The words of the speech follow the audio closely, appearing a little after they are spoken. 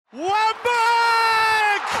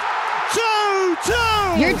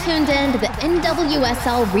You're tuned in to the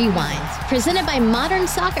NWSL Rewind, presented by Modern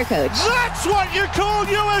Soccer Coach. That's what you call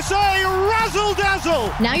USA Razzle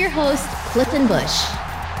Dazzle! Now your host, Clifton Bush.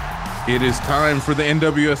 It is time for the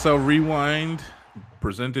NWSL Rewind,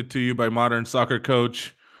 presented to you by Modern Soccer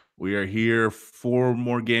Coach. We are here 4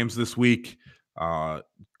 more games this week.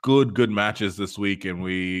 Good matches this week, and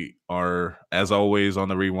we are, as always, on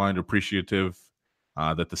the Rewind appreciative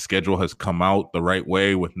that the schedule has come out the right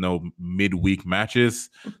way with no midweek matches.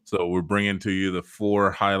 So we're bringing to you the 4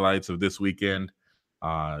 highlights of this weekend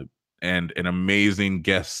and an amazing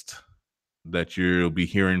guest that you'll be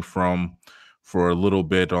hearing from for a little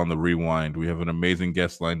bit on the Rewind. We have an amazing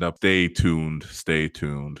guest lined up. Stay tuned.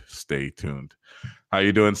 How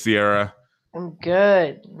you doing, Sierra? I'm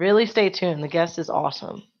good. Really stay tuned. The guest is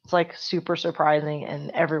awesome. It's like super surprising and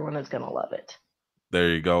everyone is going to love it. There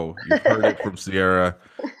you go. You've heard it from Sierra.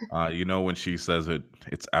 You know when she says it,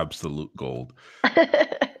 it's absolute gold.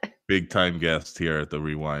 Big time guest here at the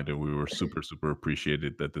Rewind, and we were super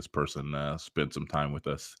appreciated that this person spent some time with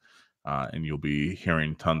us. And you'll be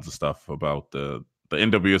hearing tons of stuff about the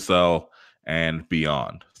NWSL and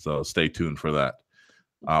beyond. So stay tuned for that.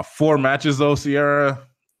 4 matches though, Sierra.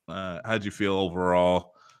 How'd you feel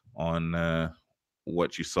overall on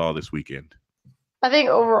what you saw this weekend? I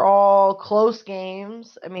think overall close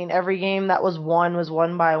games. I mean, every game that was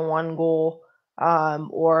won by 1 goal,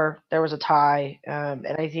 or there was a tie. And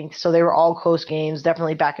I think so they were all close games,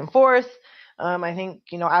 definitely back and forth. I think,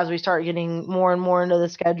 as we start getting more and more into the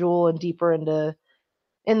schedule and deeper in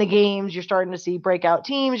the games, you're starting to see breakout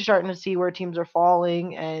teams. You're starting to see where teams are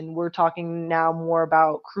falling, and we're talking now more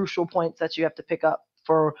about crucial points that you have to pick up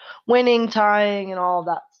for winning, tying, and all of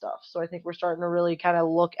that stuff. So I think we're starting to really kind of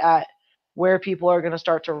look at where people are going to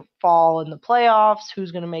start to fall in the playoffs,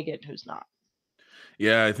 who's going to make it and who's not.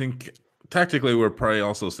 Yeah, I think tactically we're probably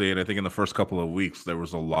also seeing, I think in the first couple of weeks, there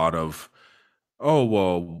was a lot of, oh,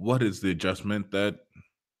 well, what is the adjustment that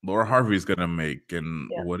Laura Harvey's going to make? And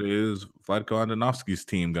what is Vlatko Andonovski's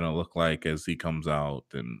team going to look like as he comes out?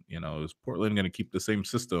 And, is Portland going to keep the same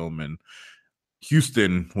system? And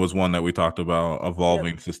Houston was one that we talked about,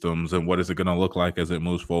 evolving systems, and what is it going to look like as it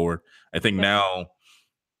moves forward? I think now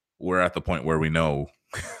we're at the point where we know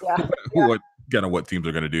what teams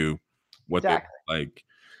are going to do, what they like.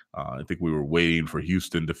 I think we were waiting for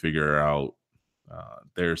Houston to figure out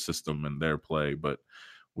their system and their play, but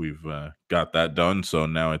we've got that done. So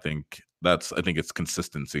now I think it's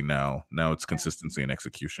consistency now. Now it's consistency and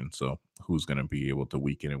execution. So who's going to be able to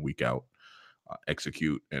week in and week out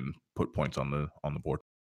execute and put points on the board?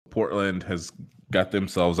 Portland has got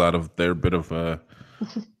themselves out of their bit of a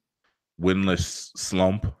winless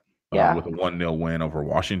slump with a 1-0 win over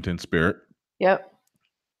Washington Spirit. Yep.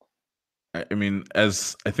 I mean,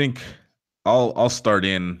 as I think I'll start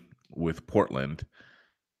in with Portland.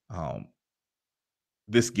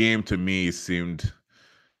 This game to me seemed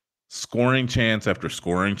scoring chance after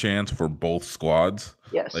scoring chance for both squads.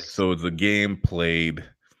 Yes. So it's a game played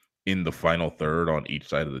in the final third on each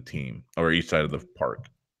side of the team or each side of the park,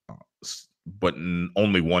 but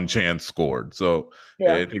only 1 chance scored. So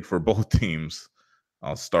I think for both teams,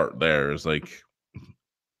 I'll start there. Is like,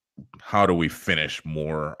 how do we finish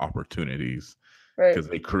more opportunities? Because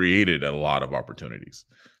they created a lot of opportunities,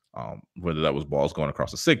 whether that was balls going across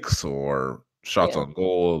the 6 or shots on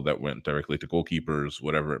goal that went directly to goalkeepers,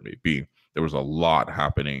 whatever it may be. There was a lot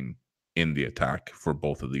happening in the attack for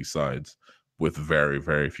both of these sides with very,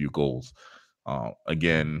 very few goals.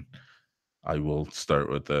 Again, I will start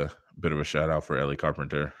with a bit of a shout out for Ellie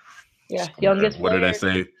Carpenter. Yeah, youngest What did I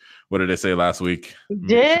say? What did I say last week?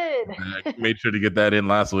 Made sure to get that in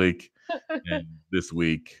last week. And this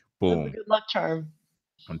week, boom. That's a good luck charm.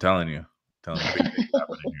 I'm telling you. Big things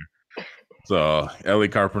happening here. So Ellie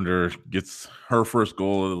Carpenter gets her first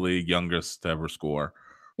goal of the league, youngest to ever score.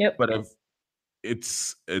 Yep. But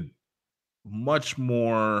it's a much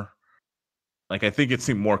more, like, I think it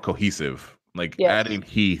seemed more cohesive. Like adding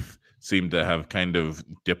Heath seemed to have kind of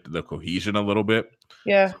dipped the cohesion a little bit.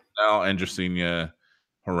 Yeah. So now Andressina,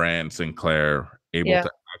 Horan, Sinclair able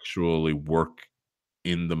to actually work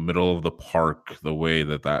in the middle of the park the way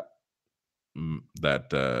that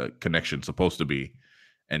connection's supposed to be.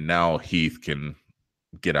 And now Heath can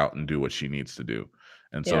get out and do what she needs to do.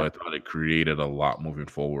 And so I thought it created a lot moving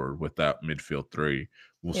forward with that midfield 3.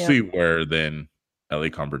 We'll see where then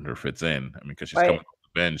Ellie Carpenter fits in. I mean, because she's coming off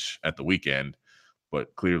the bench at the weekend,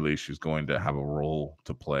 but clearly she's going to have a role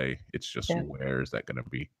to play. It's just where is that going to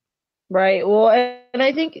be? Right. Well, and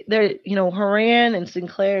I think they're, Horan and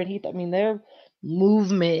Sinclair and Heath, I mean, their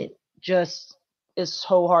movement just is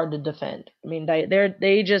so hard to defend. I mean,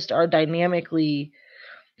 they just are dynamically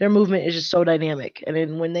their movement is just so dynamic. And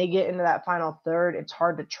then when they get into that final third, it's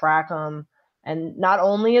hard to track them. And not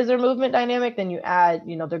only is their movement dynamic, then you add,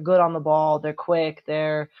 they're good on the ball, they're quick,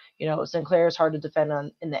 Sinclair is hard to defend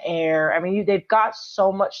in the air. I mean, they've got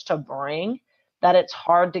so much to bring that it's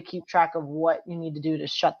hard to keep track of what you need to do to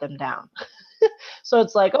shut them down. So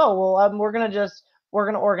it's like, oh, well, we're going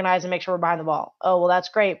to organize and make sure we're behind the ball. Oh, well, that's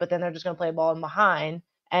great. But then they're just going to play ball in behind.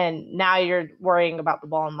 And now you're worrying about the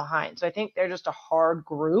ball in behind. So I think they're just a hard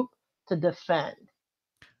group to defend.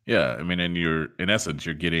 Yeah. I mean, and in essence,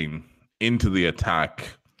 you're getting into the attack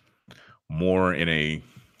more in a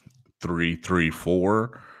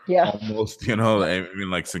 3-3-4. Yeah. Almost, I mean,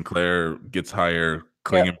 like Sinclair gets higher,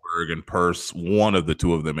 Klingenberg and Purse, one of the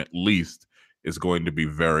two of them at least is going to be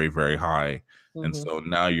very, very high. Mm-hmm. And so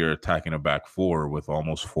now you're attacking a back four with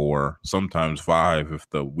almost 4, sometimes 5 if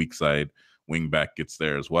the weak side wing back gets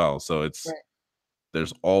there as well. So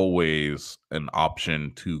there's always an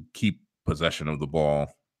option to keep possession of the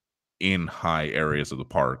ball in high areas of the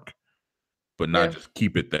park, but not just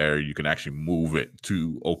keep it there. You can actually move it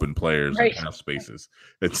to open players and have spaces.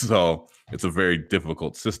 And so it's a very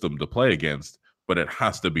difficult system to play against, but it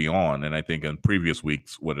has to be on. And I think in previous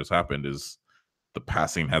weeks, what has happened is the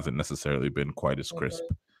passing hasn't necessarily been quite as crisp.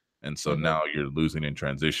 And so now you're losing in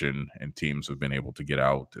transition, and teams have been able to get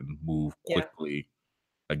out and move quickly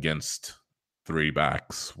against 3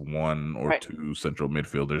 backs, 1 or 2 central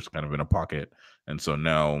midfielders kind of in a pocket. And so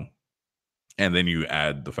now, and then you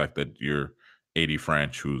add the fact that you're Adi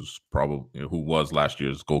Franch, who was last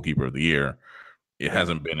year's goalkeeper of the year. It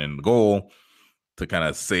hasn't been in the goal to kind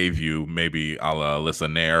of save you, maybe a la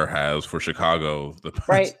Alyssa Nair has for Chicago the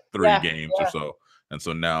past 3 games or so. And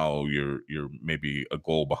so now you're maybe a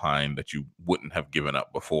goal behind that you wouldn't have given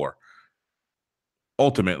up before.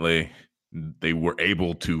 Ultimately, they were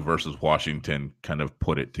able to, versus Washington, kind of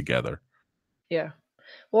put it together. Yeah.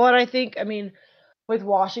 Well, and I think, with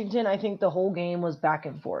Washington, I think the whole game was back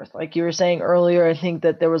and forth. Like you were saying earlier, I think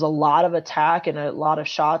that there was a lot of attack and a lot of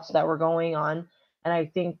shots that were going on. And I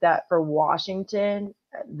think that for Washington,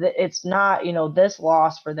 it's not, this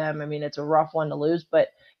loss for them. It's a rough one to lose, but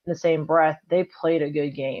in the same breath, they played a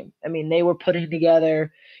good game. They were putting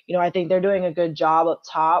together, I think they're doing a good job up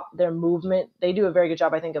top. Their movement, they do a very good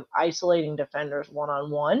job, I think, of isolating defenders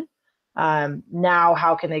one-on-one. Now,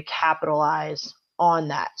 how can they capitalize on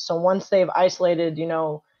that? So once they've isolated,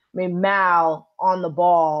 Mal on the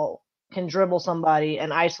ball can dribble somebody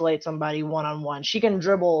and isolate somebody one-on-one. She can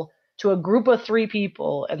dribble to a group of 3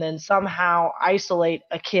 people and then somehow isolate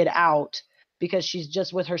a kid out because she's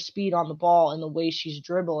just with her speed on the ball and the way she's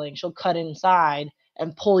dribbling. She'll cut inside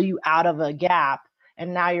and pull you out of a gap,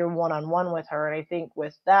 and now you're one-on-one with her. And I think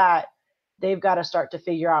with that, they've got to start to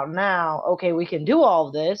figure out now, okay, we can do all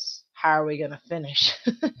of this. How are we going to finish?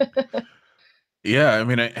 Yeah,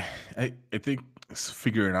 I think it's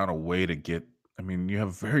figuring out a way to get. You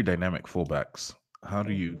have very dynamic fullbacks. How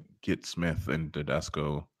do you get Smith and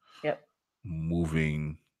Tedesco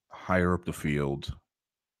moving higher up the field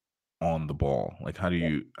on the ball? Like, how do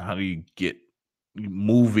you get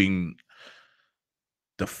moving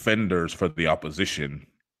defenders for the opposition?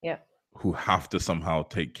 Who have to somehow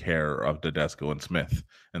take care of Tedesco and Smith,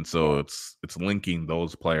 and so it's linking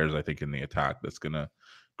those players, I think, in the attack that's gonna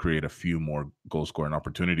create a few more goal scoring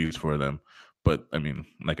opportunities for them. But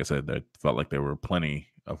like I said, that felt like there were plenty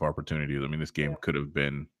of opportunities. This game could have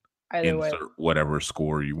been insert whatever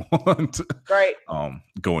score you want,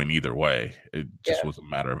 going either way. It just was a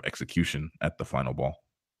matter of execution at the final ball.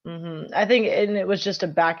 I think, and it was just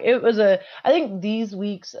I think these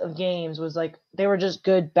weeks of games was like, they were just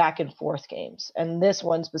good back and forth games. And this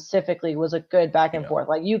one specifically was a good back and forth.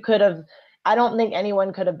 Like I don't think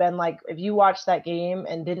anyone could have been like, if you watched that game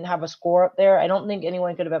and didn't have a score up there, I don't think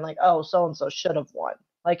anyone could have been like, oh, so-and-so should have won.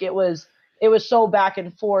 Like it was so back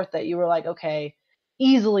and forth that you were like, okay,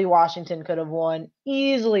 easily Washington could have won,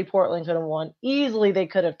 easily Portland could have won, easily they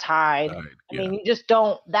could have tied. You just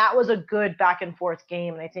don't. That was a good back and forth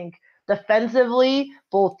game. And I think defensively,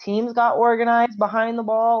 both teams got organized behind the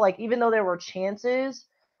ball. Like, even though there were chances,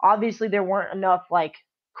 obviously there weren't enough like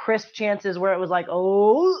crisp chances where it was like,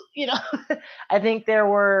 I think there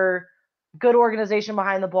were good organization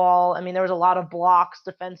behind the ball. There was a lot of blocks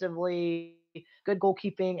defensively, good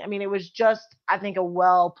goalkeeping. It was just, I think, a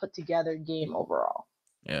well put together game overall.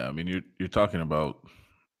 Yeah, you're talking about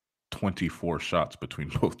 24 shots between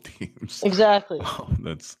both teams. Exactly.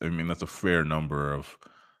 That's a fair number of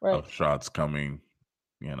shots coming.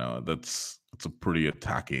 That's a pretty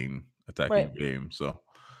attacking game. So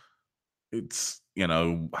it's,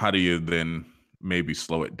 how do you then maybe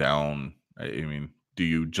slow it down? Do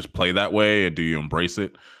you just play that way, and do you embrace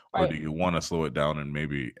it, or do you want to slow it down and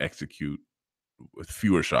maybe execute with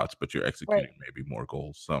fewer shots, but you're executing maybe more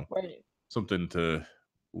goals? So something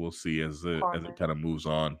we'll see as it kind of moves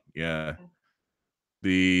on. Yeah.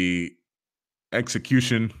 The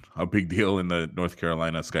execution, a big deal in the North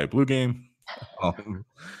Carolina Sky Blue game.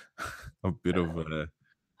 A bit of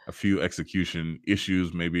a few execution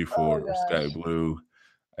issues maybe for Sky Blue.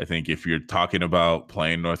 I think if you're talking about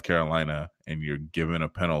playing North Carolina and you're given a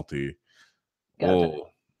penalty,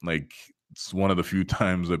 like it's one of the few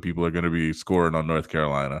times that people are going to be scoring on North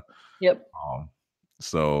Carolina. Yep.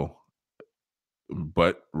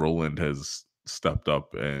 But Roland has stepped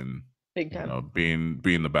up and big time. Being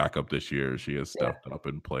the backup this year, she has stepped up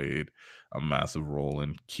and played a massive role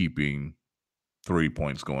in keeping 3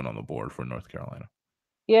 points going on the board for North Carolina.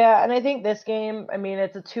 Yeah, and I think this game, I mean,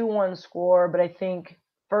 it's a 2-1 score, but I think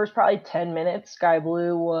first probably 10 minutes, Sky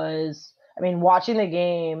Blue was, I mean, watching the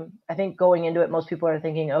game, I think going into it, most people are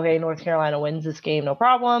thinking, okay, North Carolina wins this game, no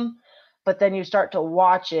problem. But then you start to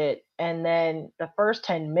watch it, and then the first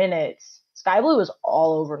 10 minutes, Sky Blue was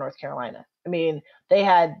all over North Carolina. I mean, they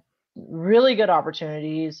had really good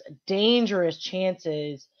opportunities, dangerous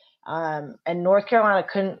chances, and North Carolina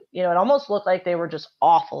couldn't, it almost looked like they were just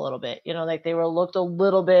off a little bit, like they looked a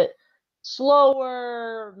little bit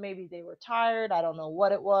slower, maybe they were tired, I don't know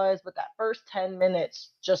what it was, but that first 10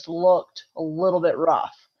 minutes just looked a little bit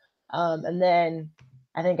rough. And then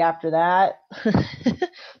I think after that,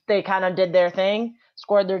 they kind of did their thing,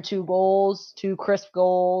 scored their 2 goals, 2 crisp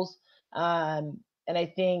goals, and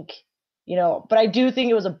I think, but I do think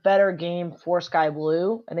it was a better game for Sky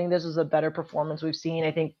Blue. I think this was a better performance we've seen.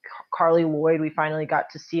 I think Carly Lloyd, we finally got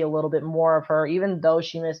to see a little bit more of her, even though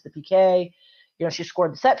she missed the PK. She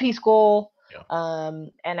scored the set piece goal. Yeah.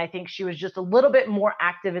 And I think she was just a little bit more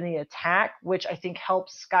active in the attack, which I think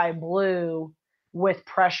helps Sky Blue with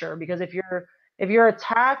pressure. Because if you're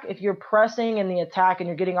pressing in the attack and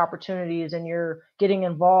you're getting opportunities and you're getting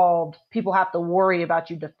involved, people have to worry about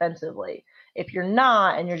you defensively. If you're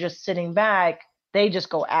not and you're just sitting back, they just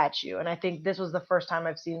go at you. And I think this was the first time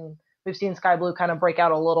we've seen Sky Blue kind of break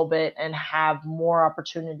out a little bit and have more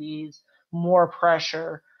opportunities, more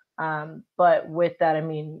pressure. But with that, I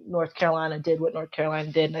mean, North Carolina did what North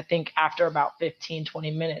Carolina did. And I think after about 15,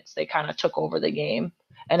 20 minutes, they kind of took over the game.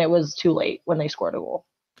 And it was too late when they scored a goal.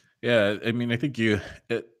 Yeah, I mean, I think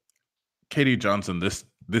Katie Johnson,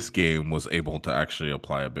 this game was able to actually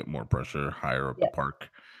apply a bit more pressure higher up the park.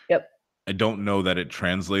 Yep. I don't know that it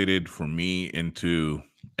translated for me into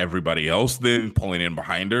everybody else then pulling in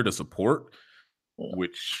behind her to support,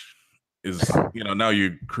 which is, now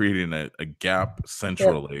you're creating a gap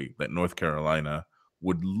centrally that North Carolina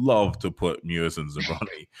would love to put Mewis and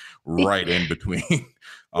Zebroni right in between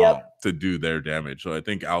to do their damage. So I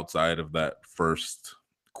think outside of that first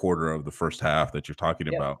quarter of the first half that you're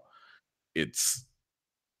talking about,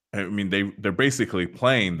 they're basically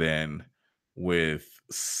playing then with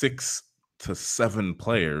 6 to 7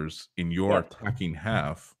 players in your attacking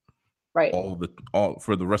half, right? All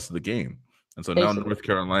for the rest of the game. And so now North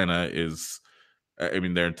Carolina is,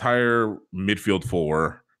 their entire midfield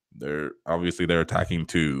 4, they're attacking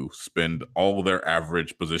 2, spend all their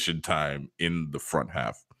average position time in the front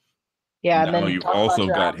half. Yeah, and then you've also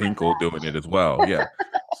got Hinkle doing it as well. Yeah.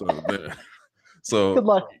 So good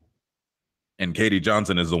luck. And Katie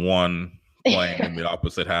Johnson is the one playing in the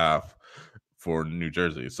opposite half for New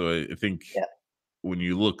Jersey. So I think when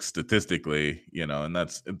you look statistically, and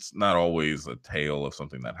it's not always a tale of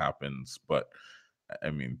something that happens, but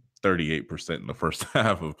 38% in the first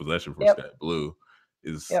half of possession for Sky Blue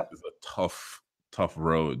is a tough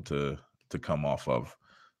road to come off of.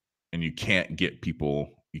 And you can't get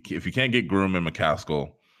people, if you can't get Groom and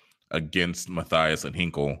McCaskill against Matthias and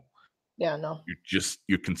Hinkle,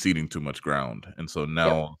 you're conceding too much ground. And so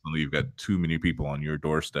now you've got too many people on your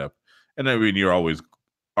doorstep. And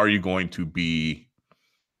are you going to be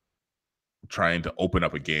trying to open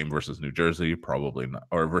up a game versus New Jersey? Probably not.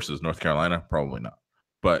 Or versus North Carolina? Probably not.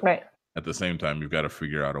 But at the same time, you've got to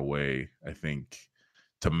figure out a way, I think,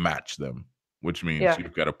 to match them, which means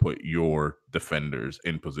you've got to put your defenders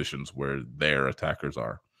in positions where their attackers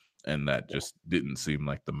are. And that just didn't seem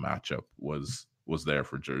like the matchup was there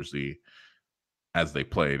for Jersey as they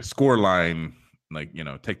played. Scoreline,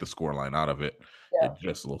 take the scoreline out of it. It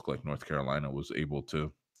just looked like North Carolina was able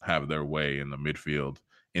to have their way in the midfield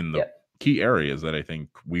in the key areas that I think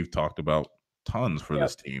we've talked about tons for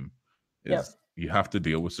this team. You have to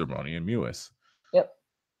deal with Zebroni and Mewis. Yep.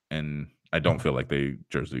 And I don't feel like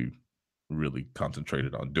Jersey really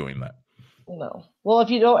concentrated on doing that. No. Well, if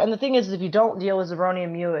you don't, and the thing is, if you don't deal with Zebroni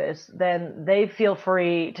and Mewis, then they feel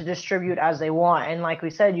free to distribute as they want. And like we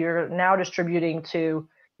said, you're now distributing to,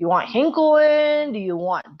 you want Hinkle in? Do you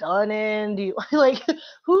want Dunn in? Do you like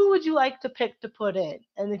who would you like to pick to put in?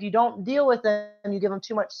 And if you don't deal with them, you give them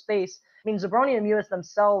too much space. I mean, Zabroni and Mewis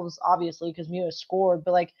themselves, obviously, because Mewis scored,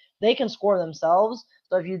 but like they can score themselves.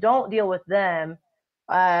 So if you don't deal with them,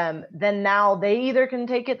 then now they either can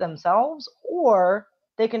take it themselves or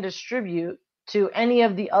they can distribute to any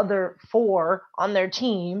of the other 4 on their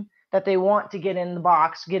team that they want to get in the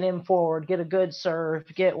box, get in forward, get a good serve,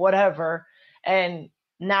 get whatever. And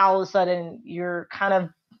now all of a sudden you're kind of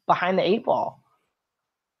behind the 8 ball.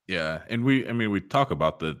 Yeah. And we talk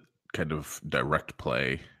about the kind of direct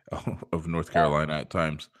play of North Carolina at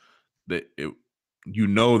times. That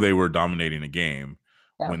they were dominating a game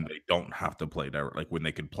when they don't have to play direct, like when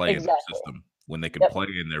they can play in their system, when they can play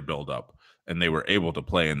in their build up, and they were able to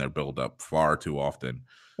play in their build up far too often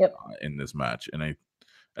in this match. And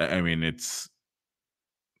I mean, it's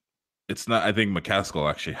not. I think McCaskill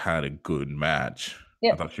actually had a good match.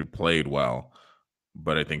 I thought she played well,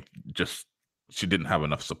 but I think just she didn't have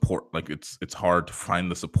enough support. Like it's hard to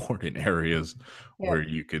find the support in areas where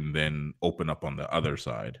you can then open up on the other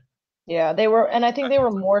side. Yeah, they were, and I think they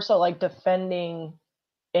were more so like defending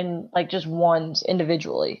in like just ones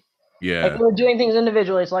individually. Yeah, like they were doing things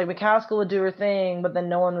individually. So like McCaskill would do her thing, but then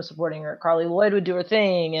no one was supporting her. Carly Lloyd would do her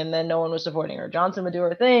thing, and then no one was supporting her. Johnson would do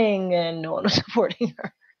her thing, and no one was supporting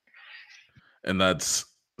her. And that's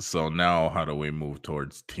so now. How do we move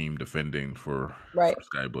towards team defending for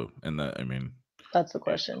Sky Blue? And that's the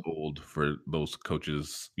question. Old for those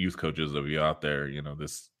coaches, youth coaches of you out there.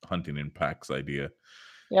 This hunting in packs idea.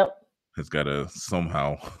 Yep. Has got to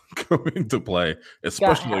somehow come into play,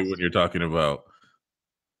 especially when you're talking about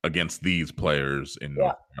against these players in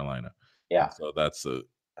North Carolina. Yeah. And so that's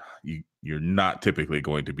you're not typically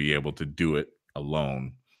going to be able to do it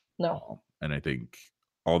alone. No. And I think,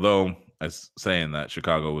 although as saying that,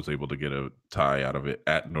 Chicago was able to get a tie out of it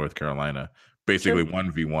at North Carolina, basically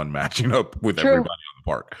 1v1 matching up with everybody on the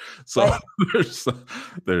park. So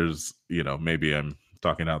there's maybe I'm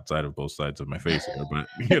talking outside of both sides of my face here, but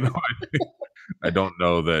I don't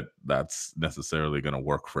know that that's necessarily going to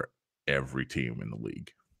work for every team in the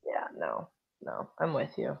league. Yeah, no, I'm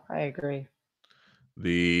with you. I agree.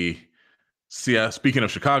 Speaking of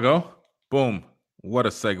Chicago, boom, what a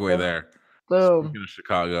segue there. Boom. Speaking of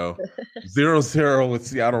Chicago, 0-0 with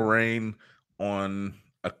Seattle Reign on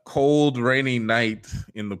a cold, rainy night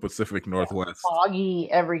in the Pacific Northwest. Foggy,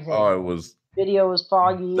 everything. Oh, it was. Video was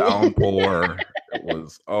foggy. Downpour. It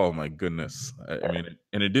was, oh my goodness. I mean,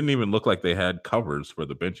 and it didn't even look like they had covers for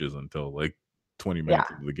the benches until like 20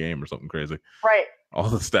 minutes into the game or something crazy. Right. All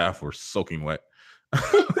the staff were soaking wet.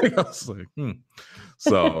 I was like,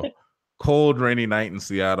 So, cold, rainy night in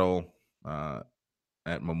Seattle at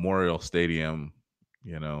Memorial Stadium.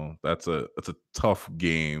 That's a tough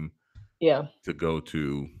game. Yeah. To go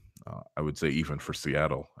to. I would say even for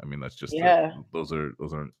Seattle. I mean, that's just those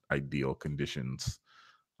aren't ideal conditions,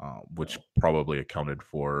 which probably accounted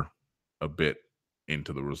for a bit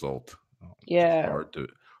into the result.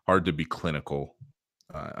 Hard to be clinical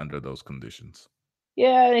under those conditions.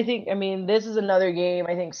 Yeah, and I mean, this is another game,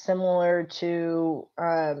 I think, similar to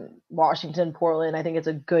Washington, Portland. I think it's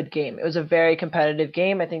a good game. It was a very competitive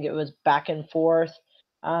game. I think it was back and forth.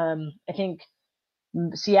 I think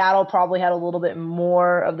Seattle probably had a little bit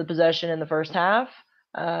more of the possession in the first half.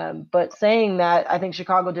 But saying that, I think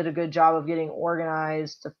Chicago did a good job of getting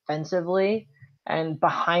organized defensively and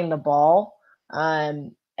behind the ball.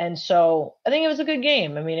 And so I think it was a good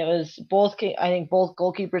game. I mean, I think both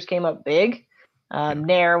goalkeepers came up big.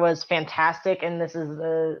 Nair was fantastic, and this is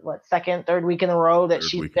the third week in a row that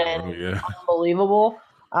she's been unbelievable.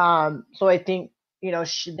 So I think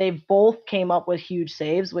they both came up with huge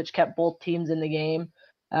saves, which kept both teams in the game.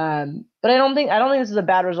 But I don't think this is a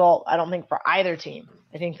bad result. I don't think for either team.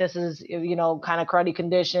 I think this is kind of cruddy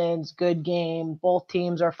conditions, good game. Both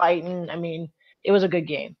teams are fighting. I mean, it was a good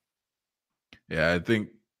game. Yeah,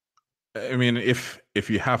 I mean, if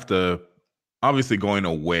you have to. Obviously, going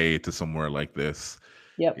away to somewhere like this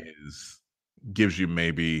gives you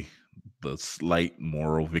maybe the slight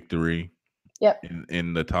moral victory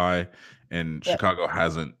in the tie. And Chicago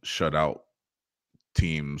hasn't shut out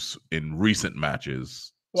teams in recent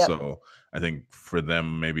matches. So I think for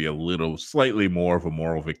them, maybe slightly more of a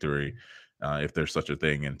moral victory, if there's such a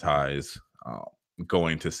thing in ties,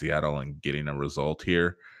 going to Seattle and getting a result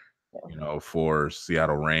here. For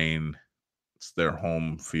Seattle Reign, it's their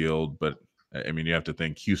home field, but I mean, you have to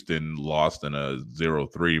think Houston lost in a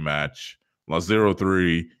 0-3 match, lost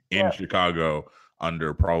 0-3 in Chicago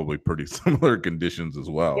under probably pretty similar conditions as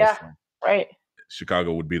well. Yeah, so right.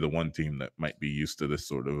 Chicago would be the one team that might be used to this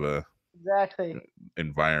sort of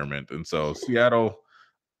environment. And so Seattle,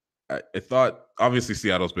 I thought obviously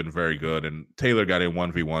Seattle's been very good, and Taylor got in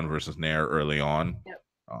 1v1 versus Nair early on.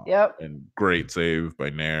 Yep. And great save by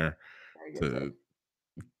Nair to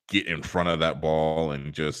get in front of that ball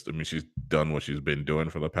and just, I mean, she's done what she's been doing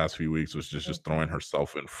for the past few weeks, which is just throwing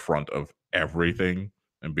herself in front of everything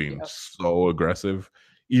and being so aggressive,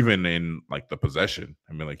 even in like the possession.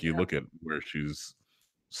 I mean, like you look at where she's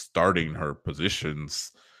starting her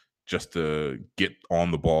positions just to get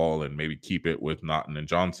on the ball and maybe keep it with Naughton and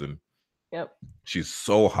Johnson. Yep. She's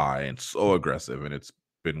so high and so aggressive, and it's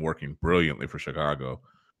been working brilliantly for Chicago.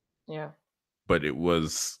 Yeah. But it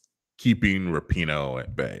was keeping Rapinoe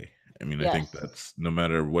at bay. I mean, I think that's no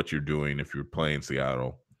matter what you're doing, if you're playing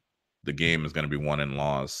Seattle, the game is going to be won and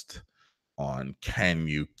lost on can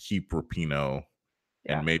you keep Rapinoe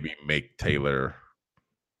and maybe make Taylor,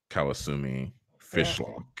 Kawasumi,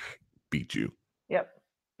 Fishlock beat you.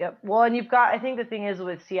 Yep. Well, and you've got, I think the thing is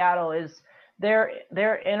with Seattle is their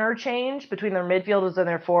interchange between their midfielders and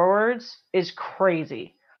their forwards is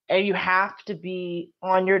crazy. And you have to be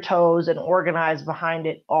on your toes and organized behind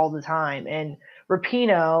it all the time. And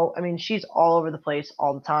Rapinoe, I mean, she's all over the place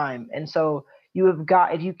all the time. And so you have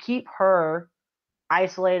got, if you keep her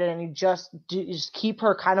isolated and you just keep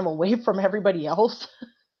her kind of away from everybody else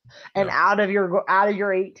and out of your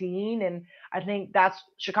 18. And I think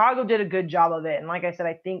Chicago did a good job of it. And like I said,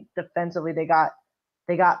 I think defensively they got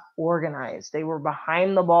organized. They were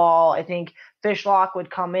behind the ball. I think Fishlock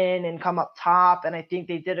would come in and come up top, and I think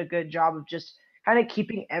they did a good job of just kind of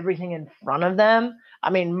keeping everything in front of them. I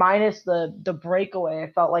mean, minus the breakaway,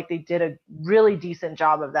 I felt like they did a really decent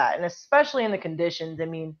job of that, and especially in the conditions. I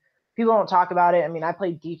mean, people don't talk about it. I mean, I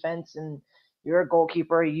played defense, and you're a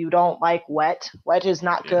goalkeeper. You don't like wet. Wet is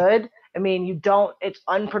not good. I mean, it's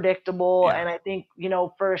unpredictable, and I think,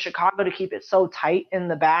 for Chicago to keep it so tight in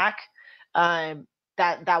the back,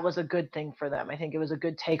 that was a good thing for them. I think it was a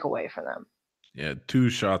good takeaway for them. Yeah, 2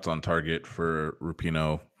 shots on target for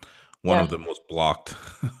Rapinoe. One of them was blocked.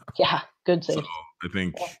 Good save. So I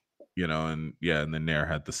think, and then Nair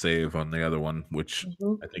had the save on the other one, which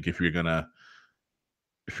I think if you're gonna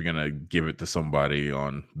give it to somebody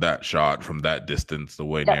on that shot from that distance, the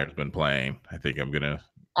way Nair's been playing, I think I'm gonna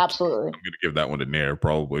give that one to Nair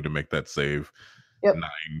probably to make that save.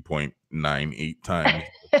 9.98 times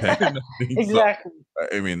 10. Exactly. So,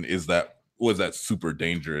 I mean, was that super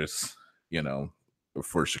dangerous,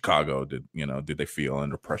 for Chicago? Did they feel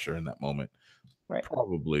under pressure in that moment? Right.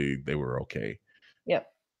 Probably they were okay. Yep.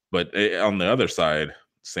 But on the other side,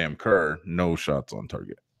 Sam Kerr, no shots on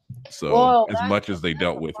target. So as much as they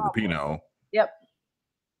dealt with Rapinoe,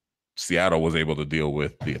 Seattle was able to deal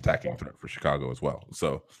with the attacking threat for Chicago as well.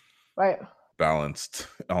 So balanced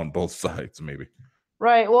on both sides, maybe.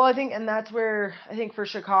 Right. Well, I think, and that's where I think for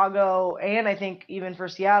Chicago, and I think even for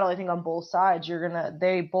Seattle, I think on both sides,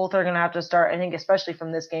 they both are gonna have to start. I think especially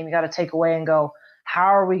from this game, you got to take away and go, how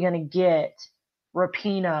are we gonna get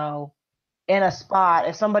Rapinoe in a spot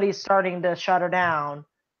if somebody's starting to shut her down?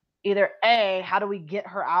 Either A, how do we get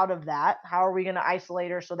her out of that? How are we gonna isolate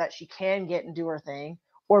her so that she can get and do her thing?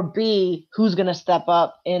 Or B, who's gonna step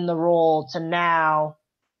up in the role to now?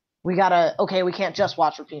 We can't just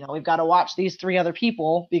watch Rapinoe. We've got to watch these 3 other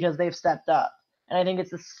people because they've stepped up. And I think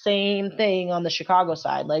it's the same thing on the Chicago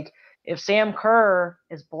side. Like, if Sam Kerr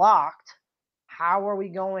is blocked, how are we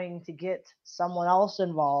going to get someone else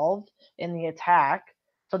involved in the attack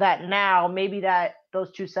so that now maybe that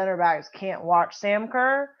those 2 center backs can't watch Sam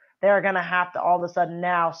Kerr? They're going to have to all of a sudden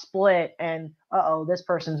now split and, this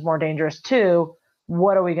person's more dangerous too.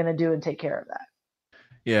 What are we going to do and take care of that?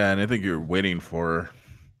 Yeah, and I think you're waiting for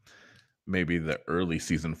maybe the early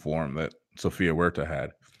season form that Sofia Huerta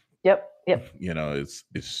had. Yep.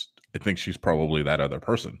 It's I think she's probably that other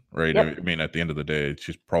person, right? Yep. I mean, at the end of the day,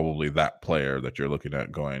 she's probably that player that you're looking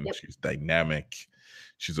at going, she's dynamic,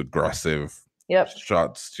 she's aggressive,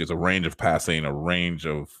 shots, she has a range of passing, a range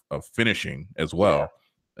of finishing as well.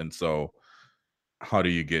 And so how do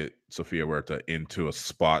you get Sofia Huerta into a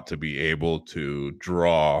spot to be able to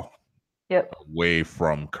draw away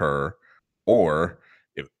from Kerr? Or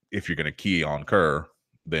if you're going to key on Kerr,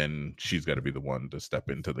 then she's got to be the one to step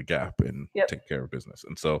into the gap and take care of business.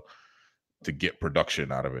 And so to get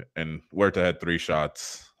production out of it. And Huerta had 3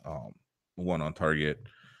 shots, 1 on target.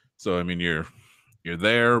 So, I mean, you're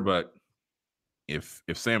there, but if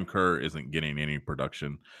Sam Kerr isn't getting any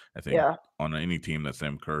production, I think on any team that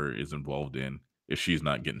Sam Kerr is involved in, if she's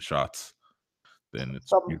not getting shots, then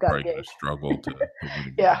you're probably going to struggle to win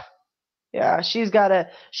a game. Yeah, she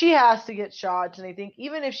has to get shots. And I think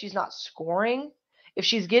even if she's not scoring, if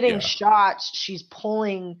she's getting shots, she's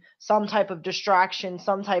pulling some type of distraction,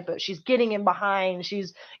 she's getting in behind.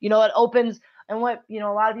 She's, it opens And what, a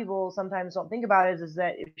lot of people sometimes don't think about is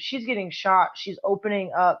that if she's getting shot, she's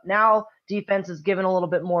opening up. Now defense is given a little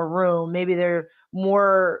bit more room. Maybe they're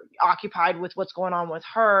more occupied with what's going on with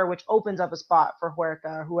her, which opens up a spot for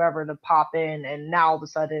Huerta or whoever to pop in. And now all of a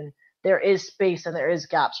sudden there is space and there is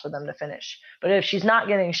gaps for them to finish. But if she's not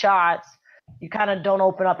getting shots, you kind of don't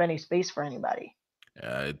open up any space for anybody.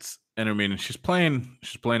 Yeah, and I mean she's playing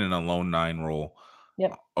in a lone 9 role.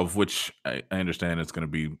 Yep. Of which I understand it's going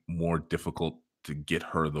to be more difficult to get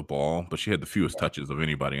her the ball, but she had the fewest touches of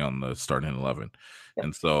anybody on the starting 11. Yep.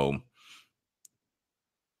 And so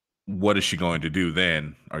what is she going to do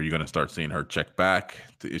then? Are you going to start seeing her check back?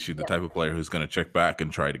 Is she the type of player who's going to check back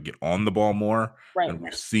and try to get on the ball more? Right. And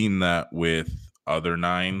we've seen that with other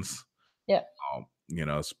 9s. Yeah.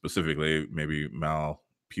 Specifically maybe Mal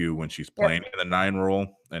Pugh when she's playing in the 9 role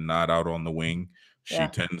and not out on the wing. She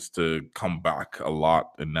tends to come back a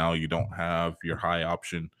lot, and now you don't have your high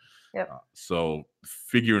option. Yep. So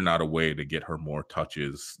figuring out a way to get her more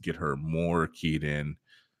touches, get her more keyed in,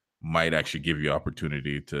 might actually give you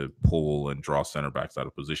opportunity to pull and draw center backs out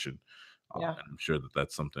of position. And I'm sure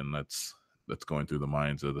that's something that's going through the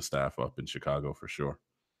minds of the staff up in Chicago for sure.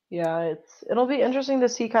 Yeah, it'll be interesting to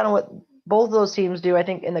see kind of what both of those teams do, I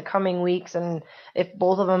think, in the coming weeks, and if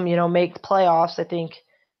both of them, make playoffs, I think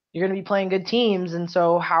you're going to be playing good teams. And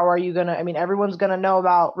so how are you going to, everyone's going to know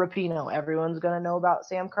about Rapinoe. Everyone's going to know about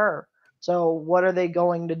Sam Kerr. So what are they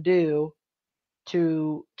going to do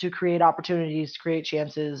to create opportunities, to create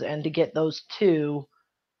chances, and to get those two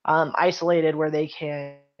isolated where they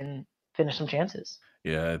can finish some chances?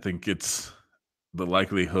 Yeah, I think it's the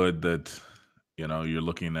likelihood that, you're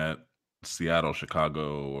looking at Seattle,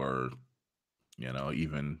 Chicago, or,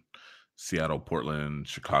 even Seattle, Portland,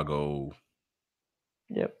 Chicago,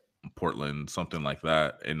 Portland, something like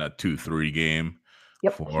that in a 2-3 game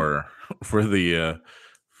for the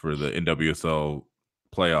NWSL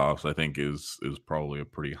playoffs. I think is probably a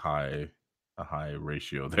pretty high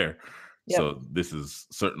ratio there. Yep. So this is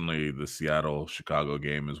certainly the Seattle Chicago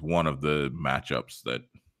game is one of the matchups that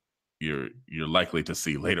you're likely to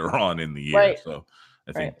see later on in the year. Right. So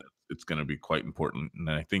I think that it's going to be quite important, and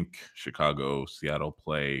I think Chicago Seattle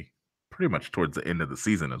play pretty much towards the end of the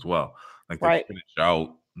season as well. Like they finish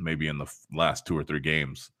out maybe in the last 2 or 3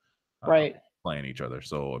 games playing each other.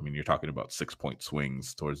 So, you're talking about 6-point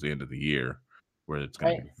swings towards the end of the year where it's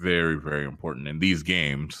going to be very, very important. And these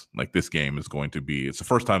games, like this game is going to be, it's the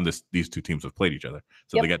first time these two teams have played each other.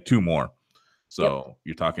 So they got 2 more. So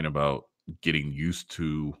you're talking about getting used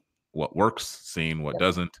to what works, seeing what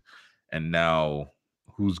doesn't. And now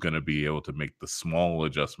who's going to be able to make the small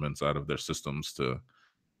adjustments out of their systems to,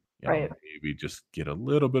 maybe just get a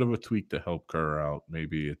little bit of a tweak to help Kerr out.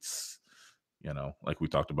 Maybe it's, like we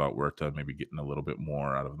talked about, Huerta, maybe getting a little bit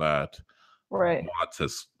more out of that. Right. Watts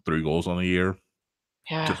has 3 goals on the year.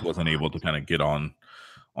 Yeah. Just wasn't able to kind of get on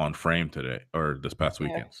frame today or this past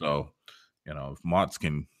weekend. So, if Motts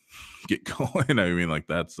can get going,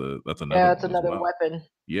 that's another. Yeah, it's another weapon.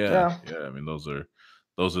 Yeah.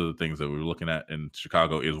 Those are the things that we're looking at. And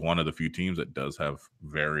Chicago is one of the few teams that does have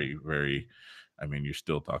very, very. You're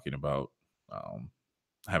still talking about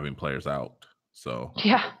having players out. So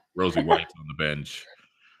Rosie White's on the bench,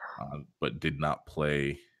 but did not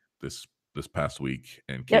play this past week,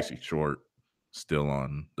 and Casey Short still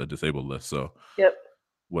on the disabled list. So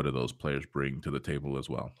what do those players bring to the table as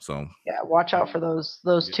well? So watch out for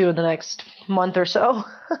those two in the next month or so.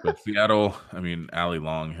 But Seattle, Allie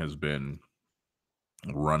Long has been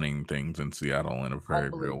running things in Seattle in a very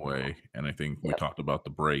real way. And I think we talked about the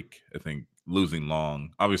break. I think losing Long,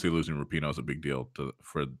 obviously losing Rapinoe is a big deal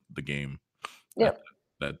for the game that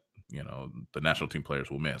the national team players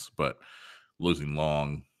will miss. But losing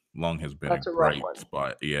Long has been a bright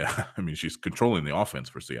spot. Yeah. She's controlling the offense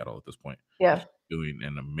for Seattle at this point. Yeah. Doing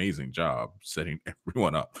an amazing job setting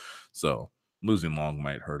everyone up. So losing Long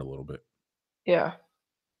might hurt a little bit. Yeah.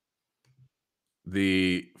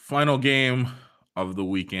 The final game of the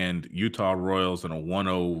weekend, Utah Royals in a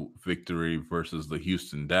 1-0 victory versus the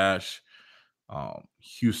Houston Dash.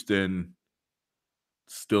 Houston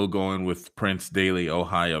still going with Prince, Daly,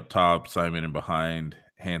 Ojai up top, Simon in behind,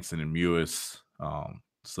 Hansen and Mewis.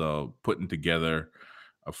 So putting together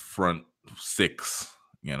a front 6,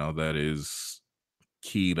 that is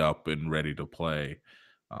keyed up and ready to play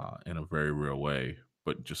in a very real way,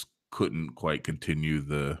 but just couldn't quite continue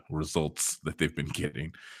the results that they've been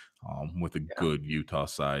getting with a good Utah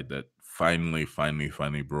side that finally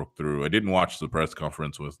broke through. I didn't watch the press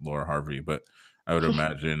conference with Laura Harvey, but I would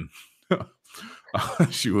imagine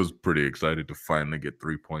she was pretty excited to finally get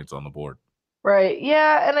 3 points on the board. Right.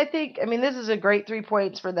 Yeah. And I think, I mean, this is a great 3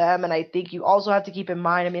 points for them. And I think you also have to keep in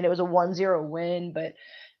mind, I mean, it was a 1-0 win, but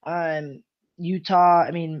Utah,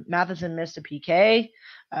 I mean, Matheson missed a PK.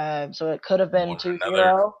 So it could have been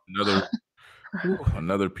 2-0.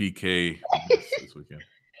 Another PK this weekend.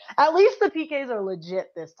 At least the PKs are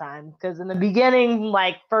legit this time, because in the beginning,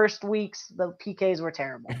 like first weeks, the PKs were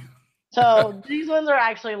terrible. So these ones are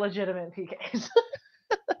actually legitimate PKs.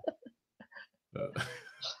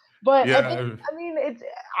 But yeah.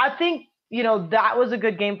 I think that was a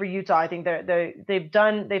good game for Utah. I think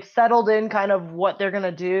they've settled in kind of what they're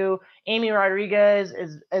gonna do. Amy Rodriguez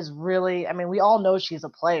is really, I mean, we all know she's a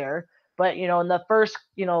player, but in the first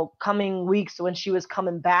coming weeks when she was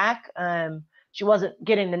coming back, she wasn't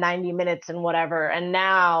getting the 90 minutes and whatever, and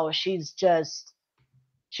now she's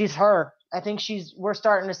her. I think we're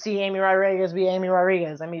starting to see Amy Rodriguez be Amy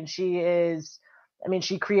Rodriguez. I mean, she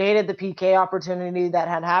created the PK opportunity that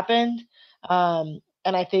had happened. And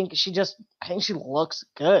I think she looks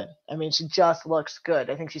good. I mean, she just looks good.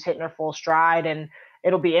 I think she's hitting her full stride, and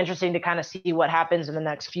it'll be interesting to kind of see what happens in the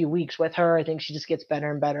next few weeks with her. I think she just gets better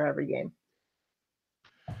and better every game.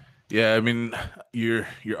 Yeah, I mean, you're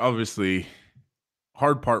obviously,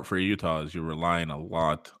 hard part for Utah is you're relying a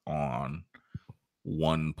lot on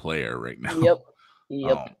one player right now.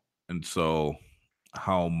 Yep. And so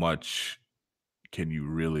how much can you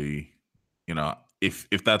really,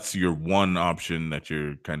 if that's your one option that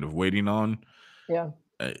you're kind of waiting on,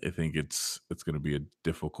 I think it's going to be a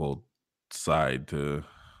difficult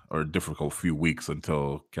difficult few weeks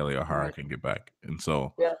until Kelly O'Hara can get back. And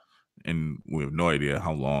so, and we have no idea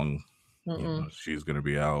how long she's going to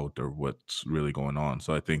be out or what's really going on.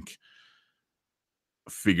 So I think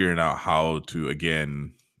figuring out how to,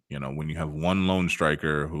 again, when you have one lone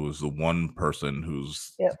striker who's the one person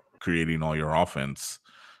who's creating all your offense,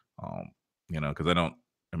 because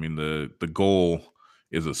the goal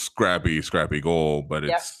is a scrappy goal, but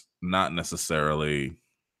it's not necessarily,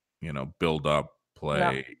 build up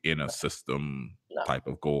play in a system type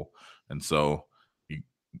of goal. And so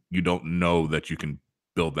you don't know that you can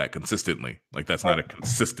build that consistently. Like, that's not a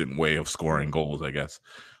consistent way of scoring goals, I guess,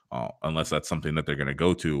 unless that's something that they're going to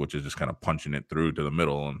go to, which is just kind of punching it through to the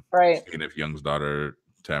middle and seeing if Young's daughter,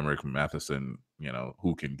 Tamarick Matheson,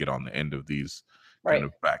 who can get on the end of these kind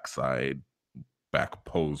of backside, back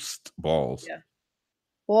post balls. Yeah.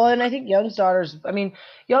 Well, and I think Young's daughter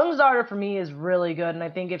for me is really good. And I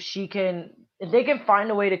think if they can find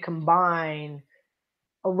a way to combine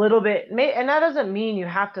a little bit, and that doesn't mean you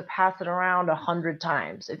have to pass it around 100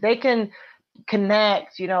 times. If they can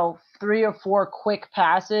connect, 3 or 4 quick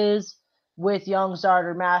passes with Young's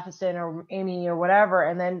daughter, Matheson or Amy or whatever,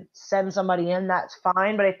 and then send somebody in, that's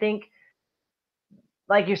fine. But I think,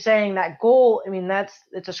 like you're saying, that goal,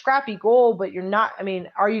 it's a scrappy goal, but you're not,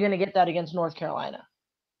 are you going to get that against North Carolina?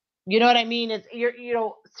 You know what I mean?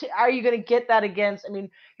 Are you going to get that against,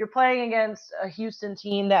 you're playing against a Houston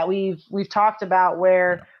team that we've talked about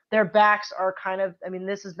where their backs are kind of,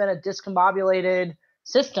 this has been a discombobulated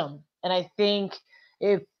system. And I think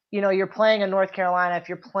if, you're playing a North Carolina, if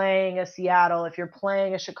you're playing a Seattle, if you're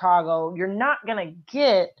playing a Chicago, you're not going to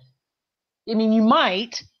get, you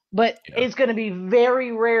might, but it's going to be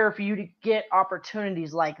very rare for you to get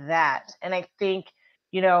opportunities like that. And I think,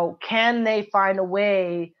 can they find a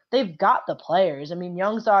way? They've got the players.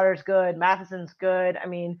 Young's daughter's good. Matheson's good.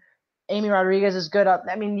 Amy Rodriguez is good.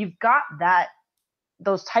 You've got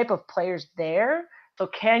those type of players there. So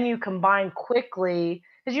can you combine quickly?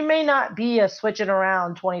 Because you may not be a switching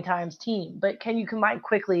around 20 times team, but can you combine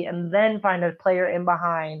quickly and then find a player in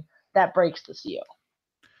behind that breaks the seal?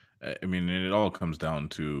 It all comes down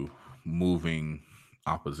to moving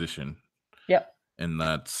opposition. Yep. And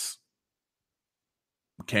that's,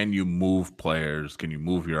 can you move players? Can you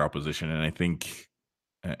move your opposition? And I think,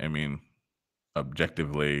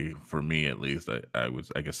 objectively, for me at least, I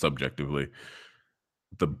guess subjectively,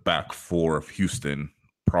 the back four of Houston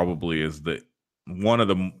probably is one of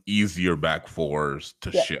the easier back fours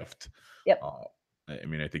to shift. Yep.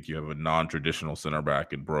 I think you have a non-traditional center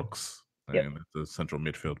back in Brooks. The central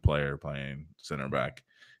midfield player playing center back.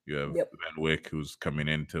 You have Van Wyck, who's coming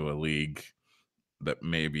into a league that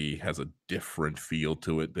maybe has a different feel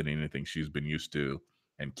to it than anything she's been used to.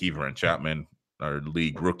 And Kiever and Chapman are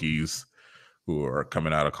league rookies who are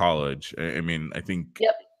coming out of college. I think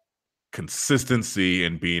consistency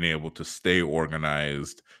and being able to stay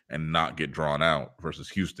organized and not get drawn out versus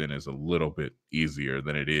Houston is a little bit easier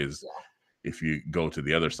than it is if you go to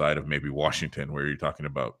the other side of maybe Washington, where you're talking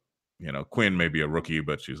about, Quinn may be a rookie,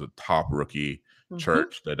 but she's a top rookie.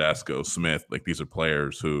 Church, Tedesco, Smith, like, these are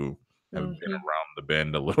players who have been around the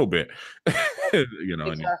bend a little bit,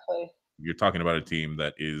 Exactly. you're talking about a team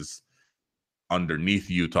that is underneath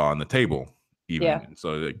Utah on the table, even. Yeah.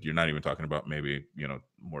 So like, you're not even talking about maybe,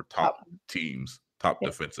 more top teams, top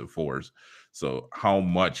defensive fours. So how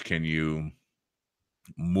much can you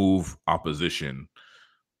move opposition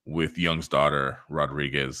with Young's daughter,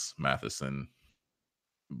 Rodriguez, Matheson,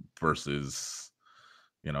 versus,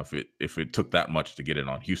 if it took that much to get it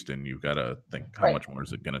on Houston, you've got to think how much more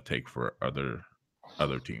is it going to take for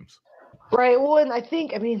other teams. Right. Well, and I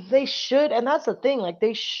think, they should, and that's the thing, like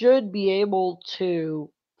they should be able to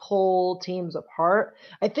pull teams apart.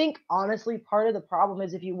 I think honestly, part of the problem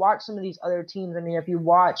is if you watch some of these other teams, if you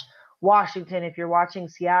watch Washington, if you're watching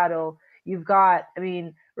Seattle, you've got,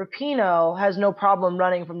 Rapinoe has no problem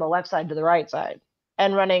running from the left side to the right side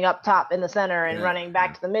and running up top in the center and running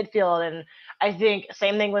back to the midfield. And I think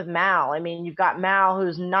same thing with Mal. You've got Mal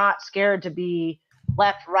who's not scared to be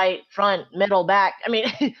left, right, front, middle, back.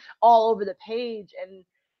 All over the page. And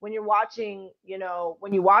when you're watching,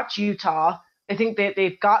 when you watch Utah, I think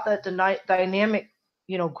they've got that dynamic,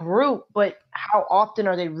 group, but how often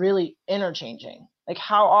are they really interchanging? Like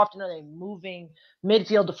how often are they moving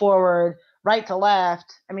midfield to forward, right to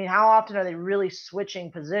left? How often are they really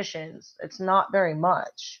switching positions? It's not very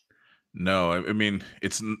much. No,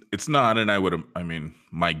 it's not, and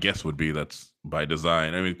my guess would be that's by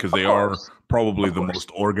design. Because they are probably the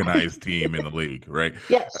most organized team in the league, right?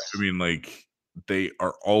 Yes. They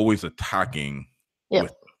are always attacking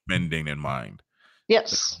with defending in mind.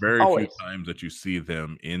 Yes. There's very few times that you see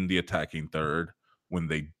them in the attacking third when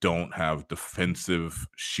they don't have defensive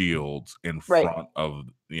shields in front of,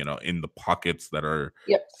 in the pockets that are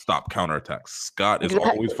stop counterattacks. Scott is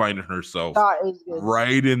always finding herself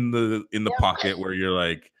right in the pocket where you're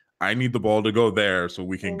like, I need the ball to go there so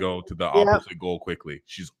we can go to the opposite goal quickly.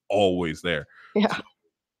 She's always there. Yeah. So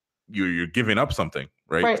you're giving up something,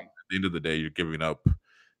 right? At the end of the day, you're giving up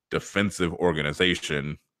defensive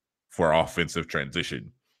organization for offensive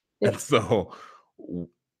transition. And so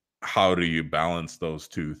how do you balance those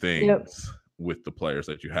two things with the players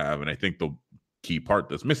that you have? And I think the key part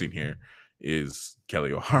that's missing here is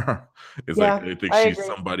Kelly O'Hara. I think she's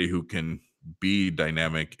somebody who can be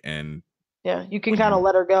dynamic and you can kind of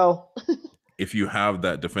let her go. If you have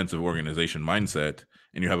that defensive organization mindset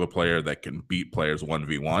and you have a player that can beat players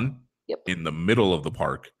 1v1 in the middle of the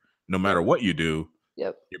park, no matter what you do,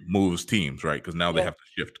 it moves teams, right? Because now they have to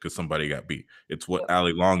shift because somebody got beat. It's what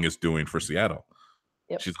Ali Long is doing for Seattle.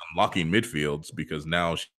 She's unlocking midfields because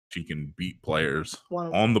now she can beat players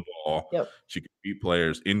on the ball. She can beat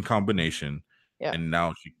players in combination. And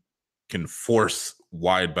now she can force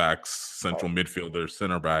wide backs, central midfielders,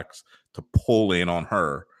 center backs to pull in on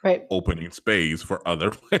her, opening space for other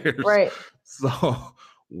players. So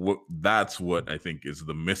that's what I think is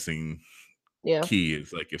the missing key.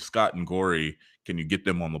 Is like if Scott and Gorey, can you get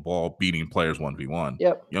them on the ball beating players 1v1?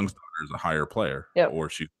 Young's daughter is a higher player, or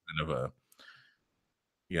she's kind of a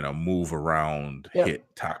move around, hit,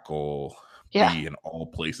 tackle, be in all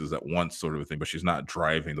places at once sort of a thing, but she's not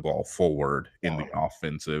driving the ball forward in the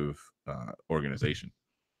offensive organization.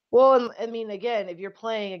 Well, again, if you're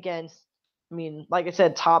playing against, like I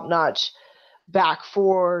said, top-notch back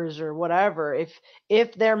fours or whatever,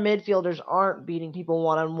 if their midfielders aren't beating people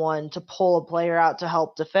one-on-one to pull a player out to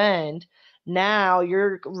help defend, now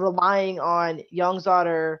you're relying on Young's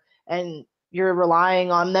daughter and you're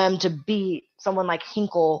relying on them to beat someone like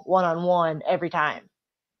Hinkle one-on-one every time.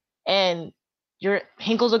 And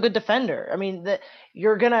Hinkle's a good defender.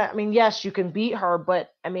 Yes, you can beat her, but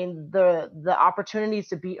the opportunities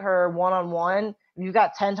to beat her one-on-one, you've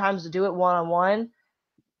got 10 times to do it one-on-one.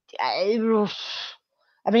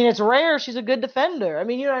 It's rare. She's a good defender.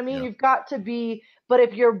 You know what I mean? You've got to be, but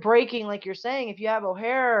if you're breaking, like you're saying, if you have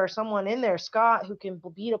O'Hara or someone in there, Scott, who can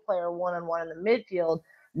beat a player one-on-one in the midfield,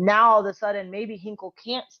 now all of a sudden maybe Hinkle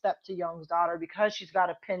can't step to Young's daughter because she's got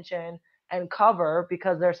to pinch in and cover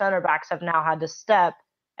because their center backs have now had to step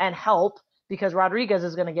and help because Rodriguez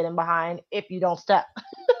is going to get in behind if you don't step.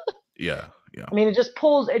 It just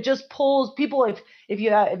pulls people. If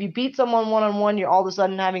you beat someone one-on-one, you're all of a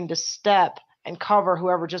sudden having to step and cover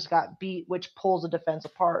whoever just got beat, which pulls the defense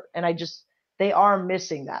apart. And they are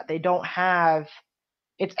missing that. They don't have,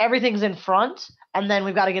 everything's in front and then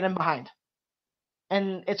we've got to get in behind.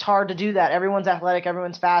 And it's hard to do that. Everyone's athletic,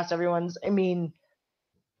 everyone's fast,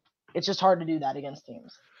 it's just hard to do that against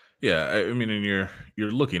teams. Yeah, and you're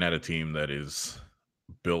looking at a team that is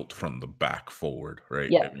built from the back forward, right?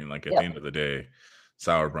 At the end of the day,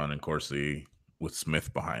 Sauerbrunn and Corsi with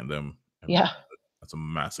Smith behind them. That's a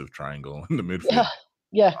massive triangle in the midfield.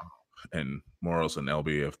 And Moros and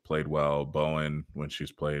Elby have played well. Bowen, when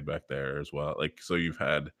she's played back there as well. So you've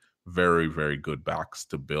had very, very good backs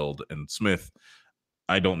to build. And Smith,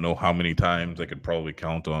 I don't know how many times, I could probably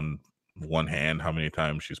count on one hand how many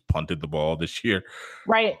times she's punted the ball this year.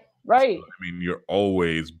 Right. So, I mean, you're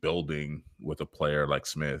always building with a player like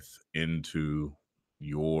Smith into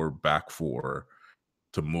your back four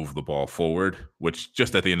to move the ball forward, which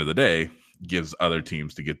just at the end of the day gives other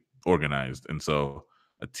teams to get organized. And so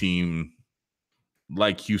a team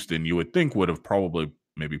like Houston, you would think would have probably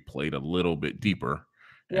maybe played a little bit deeper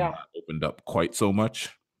and not opened up quite so much.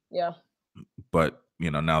 Yeah. But,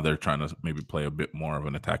 now they're trying to maybe play a bit more of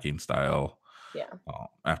an attacking style. Yeah.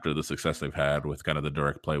 After the success they've had with kind of the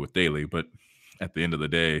direct play with Daly. But at the end of the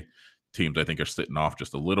day, teams, I think, are sitting off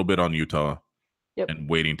just a little bit on Utah and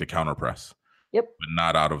waiting to counter press. Yep. But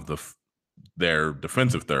not out of their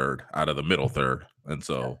defensive third, out of the middle third. And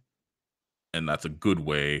so, and that's a good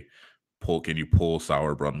way. Can you pull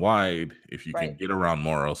Sauerbrunn wide? If you can get around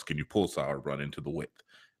Moros, can you pull Sauerbrunn into the width?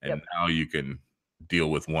 And now you can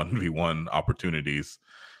deal with 1v1 opportunities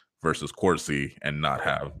versus Corsi and not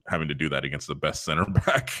having to do that against the best center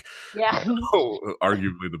back. Yeah.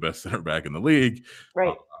 Arguably the best center back in the league.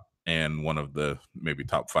 Right. And one of the maybe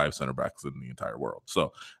top 5 center backs in the entire world.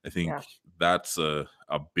 So I think that's a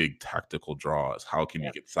big tactical draw, is how can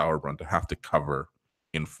you get Sauerbrunn to have to cover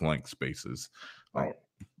in flank spaces. Right.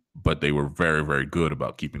 But they were very, very good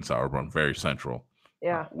about keeping Sauerbrunn very central.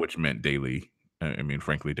 Yeah. Which meant Daly. I mean,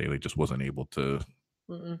 frankly, Daly just wasn't able to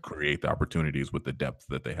create the opportunities with the depth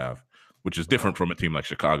that they have, which is different from a team like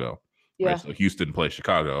Chicago. Yeah. Right? So Houston plays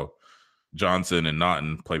Chicago. Johnson and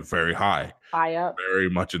Naughton play very high up, very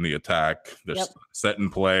much in the attack. They're set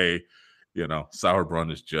and play.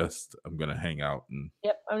 Sauerbrunn is just, I'm going to hang out and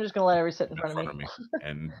I'm just going to let everybody sit in front of me.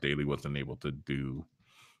 And Daly wasn't able to do,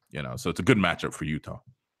 so it's a good matchup for Utah.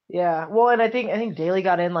 Yeah, well, and I think Daly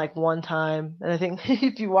got in like one time, and I think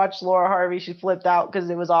if you watch Laura Harvey, she flipped out because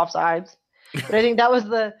it was offsides. But I think that was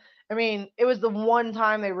it was the one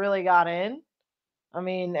time they really got in. I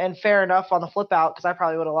mean, and fair enough on the flip out, because I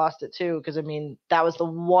probably would have lost it too, because that was the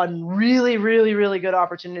one really, really, really good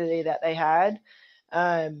opportunity that they had.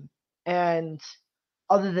 And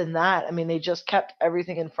other than that, they just kept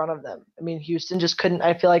everything in front of them. Houston just couldn't.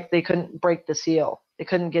 I feel like they couldn't break the seal. They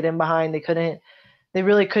couldn't get in behind. They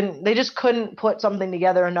really couldn't. They just couldn't put something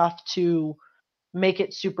together enough to make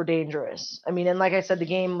it super dangerous. And like I said, the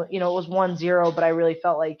game, it was 1-0, but I really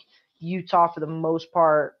felt like Utah, for the most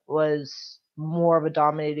part, was more of a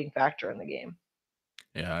dominating factor in the game.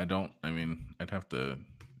 Yeah, I'd have to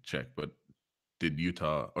check, but did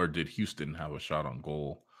Houston have a shot on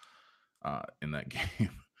goal in that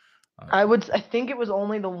game? I think it was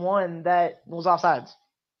only the one that was offsides.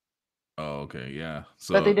 Oh, okay, yeah.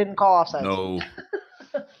 So, but they didn't call offsides. No.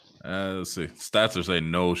 Let's see. Stats are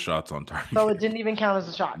saying no shots on target. So it didn't even count as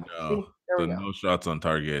a shot. No, see, there we go. No shots on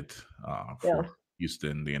target for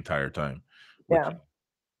Houston the entire time. Yeah.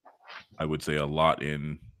 I would say a lot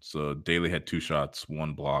in. So Daly had 2 shots,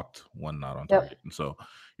 1 blocked, 1 not on target. And so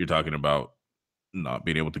you're talking about not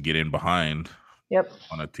being able to get in behind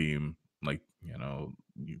on a team like,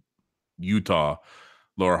 Utah.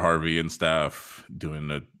 Laura Harvey and staff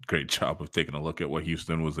doing a great job of taking a look at what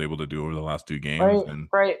Houston was able to do over the last 2 games and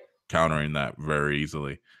countering that very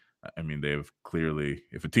easily. They've clearly,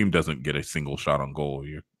 if a team doesn't get a single shot on goal,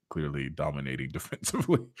 you're clearly dominating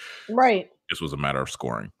defensively. Right. This was a matter of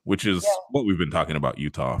scoring, which is what we've been talking about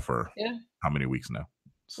Utah for how many weeks now.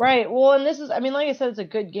 So. Right. Well, and this is, like I said, it's a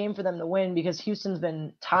good game for them to win because Houston's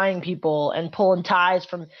been tying people and pulling ties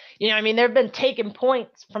from, they've been taking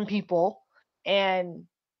points from people. And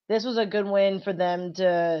this was a good win for them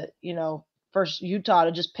to, first Utah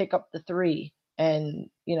to just pick up the 3. And,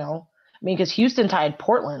 because Houston tied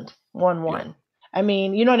Portland 1-1.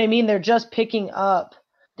 Yeah. They're just picking up.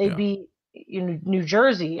 They beat New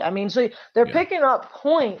Jersey. So they're picking up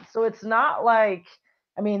points. So it's not like,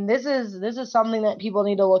 this is something that people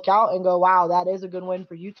need to look out and go, wow, that is a good win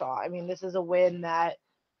for Utah. This is a win that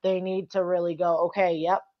they need to really go, okay,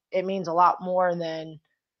 yep, it means a lot more than,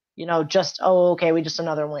 we just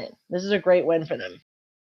another win. This is a great win for them.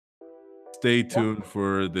 Stay tuned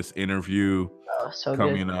for this interview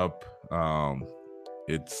coming up.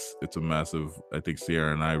 It's a massive. I think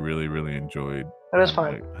Sierra and I really, really enjoyed. It was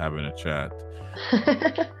fun having a chat.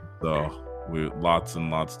 So we lots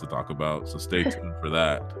and lots to talk about. So stay tuned for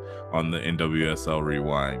that on the NWSL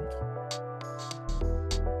Rewind.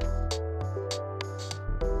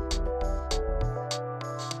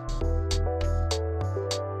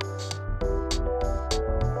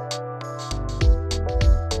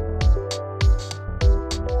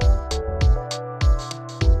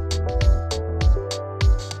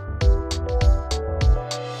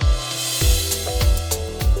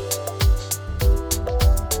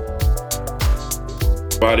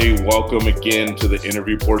 everybody. Welcome again to the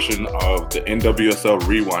interview portion of the NWSL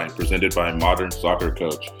Rewind presented by Modern Soccer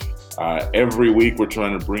Coach. Every week, we're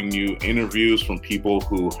trying to bring you interviews from people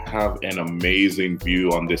who have an amazing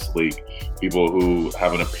view on this league, people who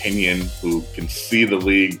have an opinion, who can see the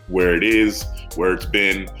league where it is, where it's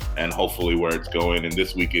been, and hopefully where it's going. And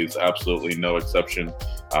this week is absolutely no exception.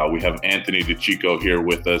 We have Anthony DeChico here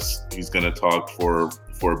with us. He's going to talk for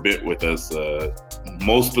a bit with us.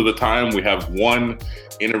 Most of the time, we have one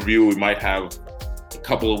interview. We might have a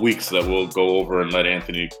couple of weeks that we'll go over and let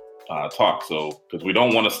Anthony talk. So, because we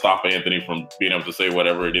don't want to stop Anthony from being able to say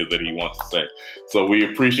whatever it is that he wants to say. So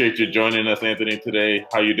we appreciate you joining us, Anthony, today.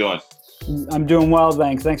 How you doing? I'm doing well,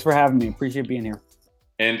 thanks. Thanks for having me. Appreciate being here.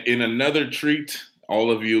 And in another treat,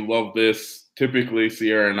 all of you love this. Typically,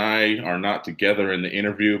 Sierra and I are not together in the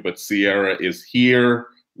interview, but Sierra is here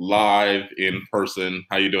live in person.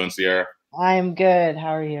 How you doing, Sierra? I'm good.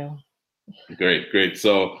 How are you? Great.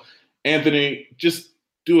 So, Anthony, just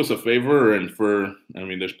do us a favor, and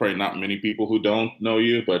there's probably not many people who don't know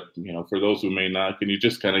you, but for those who may not, can you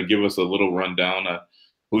just kind of give us a little rundown of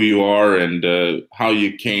who you are and how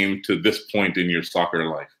you came to this point in your soccer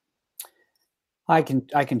life? I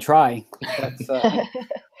can try. That's,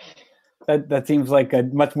 that seems like a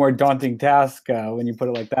much more daunting task when you put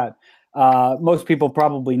it like that. Most people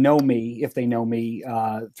probably know me, if they know me,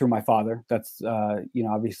 through my father. That's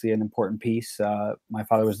obviously an important piece. My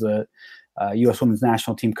father was the U.S. Women's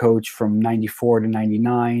National Team coach from '94 to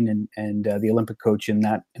 '99, and the Olympic coach in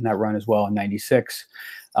that run as well in '96.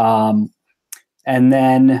 And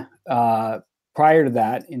then prior to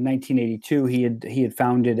that, in 1982, he had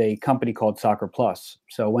founded a company called Soccer Plus.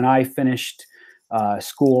 So when I finished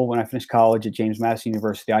school, when I finished college at James Madison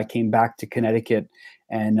University, I came back to Connecticut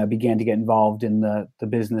and began to get involved in the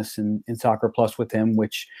business in Soccer Plus with him,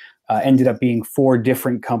 which ended up being 4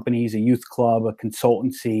 different companies: a youth club, a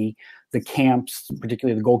consultancy, the camps,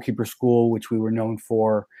 particularly the goalkeeper school, which we were known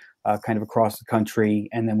for kind of across the country.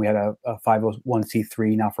 And then we had a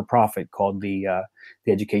 501c3 not-for-profit called the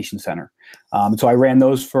Education Center. So I ran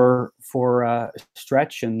those for a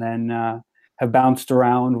stretch, and then have bounced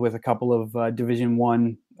around with a couple of Division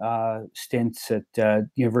I stints at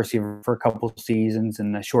University for a couple of seasons,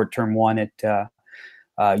 and a short-term one at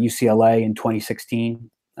UCLA in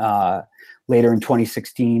 2016. Later in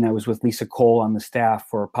 2016, I was with Lisa Cole on the staff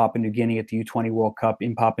for Papua New Guinea at the U20 World Cup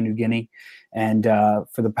in Papua New Guinea. And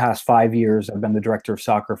for the past 5 years, I've been the director of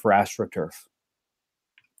soccer for AstroTurf.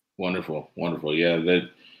 Wonderful. Yeah,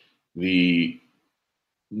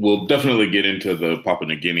 we'll definitely get into the Papua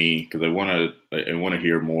New Guinea, because I want to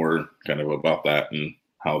hear more kind of about that and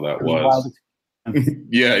how that was. And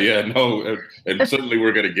certainly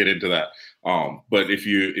we're going to get into that. But if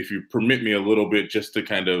you permit me a little bit, just to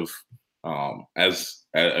kind of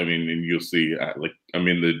and you'll see, I'm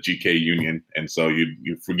in the GK Union, and so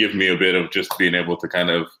you forgive me a bit of just being able to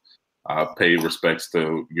kind of pay respects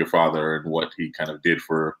to your father and what he kind of did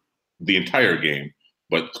for the entire game,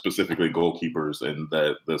 but specifically goalkeepers and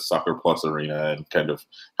the Soccer Plus arena, and kind of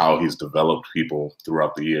how he's developed people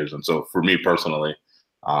throughout the years. And so for me personally,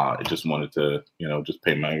 I just wanted to, just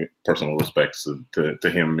pay my personal respects to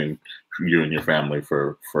him and you and your family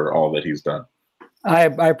for all that he's done. I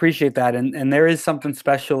appreciate that, and there is something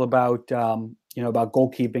special about about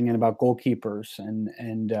goalkeeping and about goalkeepers, and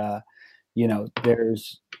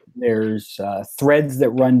there's threads that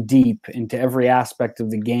run deep into every aspect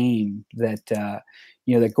of the game that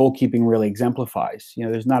that goalkeeping really exemplifies.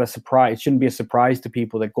 There's not a surprise. It shouldn't be a surprise to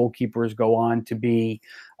people that goalkeepers go on to be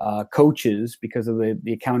coaches because of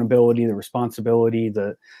the accountability, the responsibility,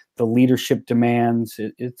 the leadership demands.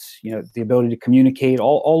 It's the ability to communicate.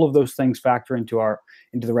 All of those things factor into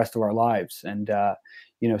the rest of our lives. And I'll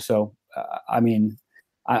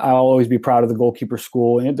always be proud of the goalkeeper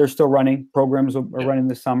school, and they're still running. Programs are running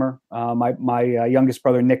this summer. My youngest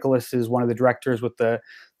brother Nicholas is one of the directors with the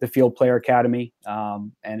Field Player Academy,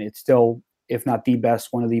 and it's still, if not the best,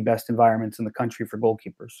 one of the best environments in the country for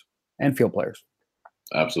goalkeepers and field players.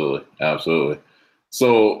 Absolutely.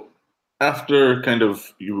 So after kind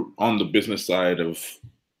of you on the business side of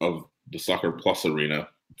the Soccer Plus arena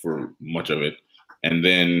for much of it, and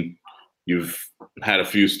then you've had a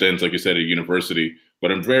few stints, like you said, at university.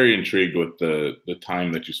 But I'm very intrigued with the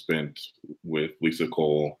time that you spent with Lisa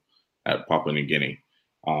Cole at Papua New Guinea.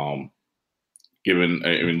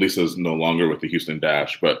 Lisa's no longer with the Houston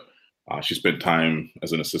Dash, but she spent time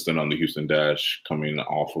as an assistant on the Houston Dash, coming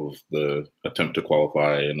off of the attempt to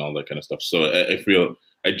qualify and all that kind of stuff. So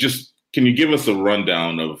can you give us a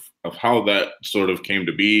rundown of how that sort of came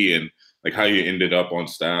to be, and like how you ended up on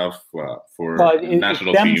staff for Well,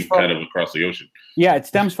 national team kind of across the ocean. Yeah, it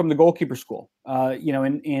stems from the goalkeeper school. In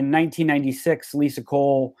 1996, Lisa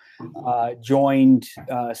Cole joined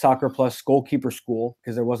Soccer Plus goalkeeper school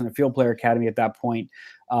because there wasn't a field player academy at that point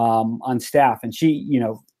on staff. And she,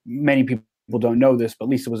 many people don't know this, but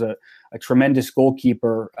Lisa was a tremendous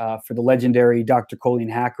goalkeeper for the legendary Dr. Colleen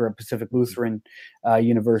Hacker at Pacific Lutheran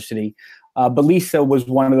University. But Lisa was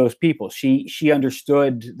one of those people. She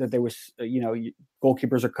understood that there was,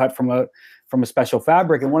 goalkeepers are cut from a special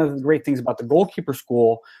fabric. And one of the great things about the goalkeeper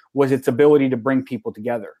school was its ability to bring people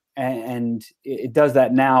together. And it does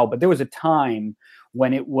that now. But there was a time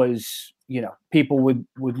when it was, people would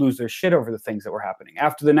lose their shit over the things that were happening.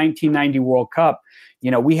 After the 1990 World Cup,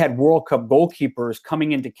 we had World Cup goalkeepers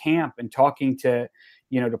coming into camp and talking to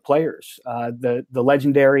players. The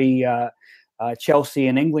legendary Chelsea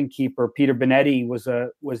and England keeper Peter Bonetti was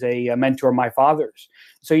a mentor of my father's.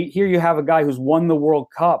 So here you have a guy who's won the World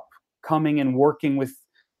Cup coming and working with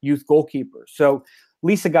youth goalkeepers. So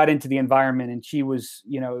Lisa got into the environment, and she was,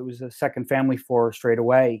 it was a second family for her straight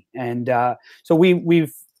away. And so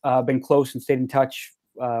we've been close and stayed in touch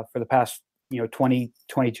for the past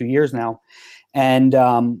 22 years now. And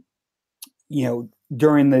during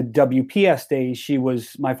the WPS days, she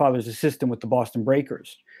was my father's assistant with the Boston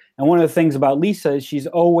Breakers. And one of the things about Lisa is she's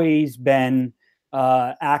always been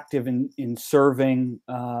active in serving,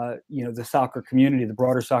 the soccer community, the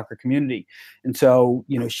broader soccer community. And so,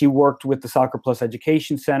 she worked with the Soccer Plus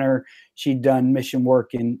Education Center. She'd done mission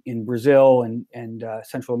work in Brazil and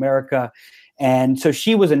Central America. And so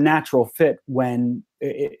she was a natural fit when,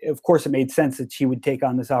 of course, it made sense that she would take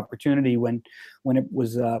on this opportunity when it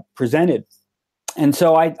was presented. And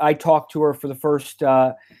so I talked to her for the first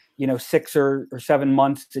 6 or 7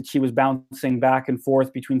 months that she was bouncing back and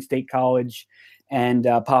forth between State College and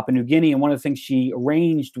Papua New Guinea. And one of the things she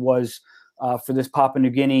arranged was for this Papua New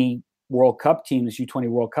Guinea World Cup team, this U20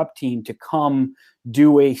 World Cup team, to come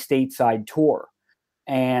do a stateside tour.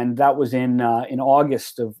 And that was in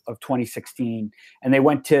August of 2016. And they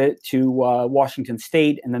went to Washington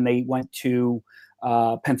State, and then they went to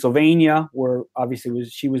Pennsylvania, where obviously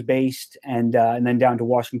she was based, and then down to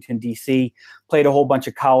Washington, D.C., played a whole bunch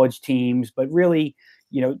of college teams, but really,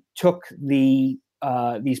 took these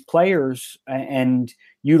players and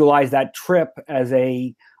utilized that trip as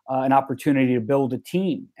an opportunity to build a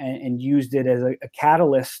team, and used it as a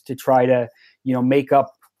catalyst to try to, make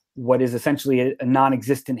up what is essentially a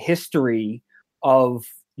non-existent history of,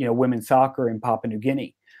 women's soccer in Papua New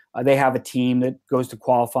Guinea. They have a team that goes to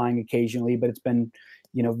qualifying occasionally, but it's been,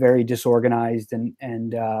 very disorganized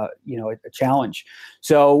and a challenge.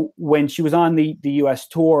 So when she was on the U.S.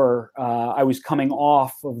 tour, I was coming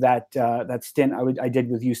off of that stint I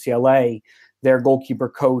did with UCLA. Their goalkeeper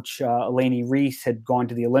coach, Eleni Reese, had gone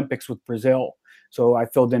to the Olympics with Brazil. So I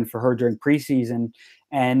filled in for her during preseason.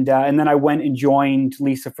 And then I went and joined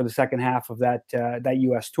Lisa for the second half of that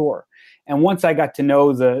U.S. tour. And once I got to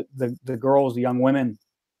know the girls, the young women,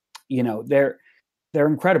 they're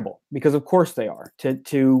incredible, because of course they are.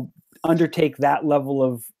 To undertake that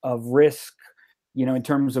level of risk, in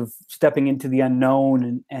terms of stepping into the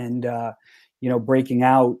unknown and breaking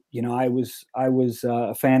out. I was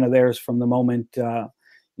a fan of theirs from the moment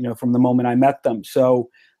I met them. So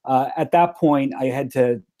at that point, I had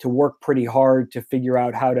to work pretty hard to figure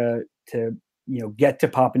out how to get to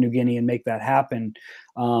Papua New Guinea and make that happen.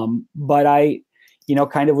 But I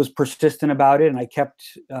kind of was persistent about it, and I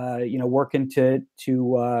kept, working to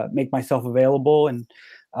make myself available, and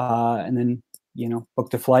then,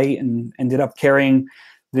 booked a flight and ended up carrying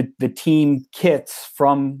the team kits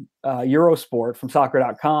from Eurosport, from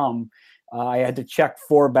soccer.com. I had to check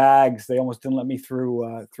 4 bags. They almost didn't let me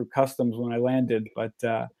through customs when I landed, but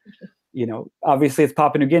obviously it's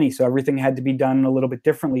Papua New Guinea, so everything had to be done a little bit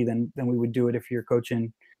differently than we would do it if you're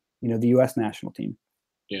coaching, the U.S. national team.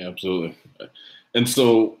 Yeah, absolutely. And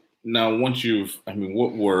so now, once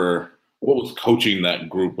what was coaching that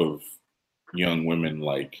group of young women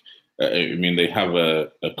like? They have a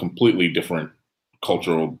completely different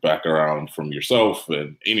cultural background from yourself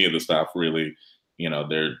and any of the staff, really.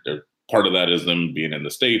 They're part of that is them being in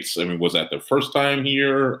the States. Was that their first time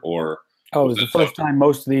here, or? Oh, it was the first time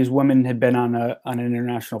most of these women had been on an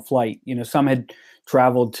international flight. Some had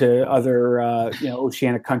traveled to other,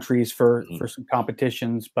 oceanic countries for some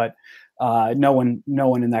competitions, but no one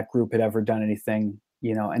in that group had ever done anything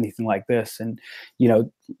like this. And,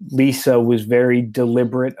 Lisa was very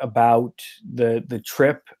deliberate about the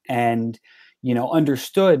trip, and,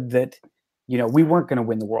 understood that, we weren't going to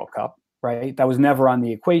win the World Cup, right? That was never on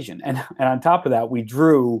the equation. And on top of that, we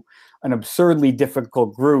drew an absurdly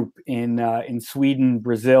difficult group in Sweden,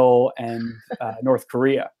 Brazil, and North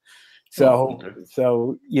Korea. So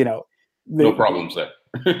no problems there.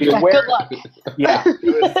 Good luck. Yeah,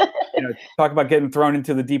 talk about getting thrown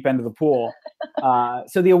into the deep end of the pool.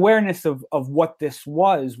 So the awareness of what this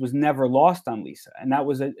was never lost on Lisa, and that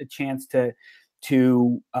was a chance to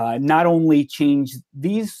not only change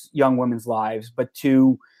these young women's lives, but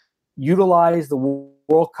to utilize the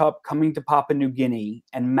World Cup coming to Papua New Guinea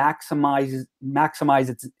and maximize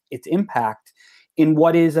its impact in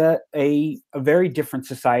what is a very different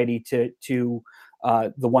society to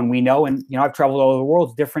the one we know. And I've traveled all over the world.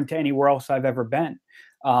 It's different to anywhere else I've ever been,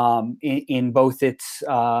 in both its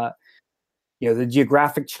the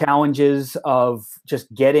geographic challenges of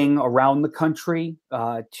just getting around the country,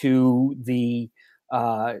 to the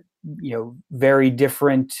very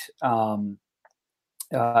different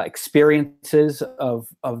experiences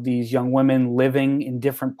of these young women living in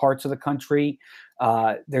different parts of the country.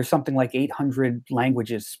 There's something like 800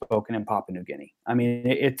 languages spoken in Papua New Guinea. I mean,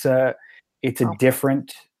 it's a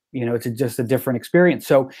different, it's just a different experience.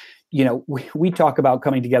 So, we talk about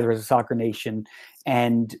coming together as a soccer nation,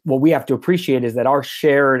 and what we have to appreciate is that our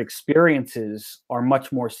shared experiences are much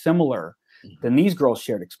more similar than these girls'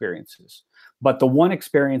 shared experiences. But the one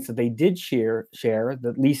experience that they did share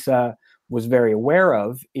that Lisa was very aware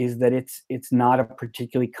of is that it's not a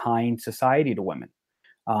particularly kind society to women.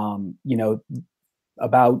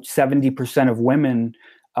 About 70% of women,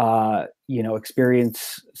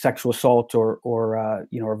 experience sexual assault or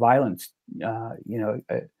violence,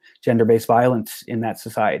 gender-based violence in that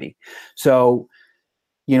society. So,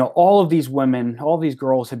 all of these women, all of these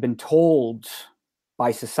girls have been told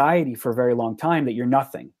by society for a very long time that you're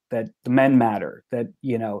nothing, that the men matter, that,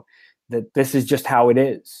 that this is just how it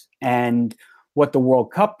is. And what the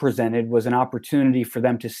World Cup presented was an opportunity for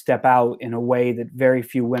them to step out in a way that very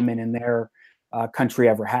few women in their country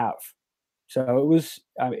ever have. So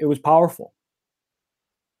it was powerful.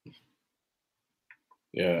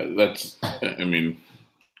 Yeah,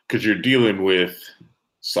 because you're dealing with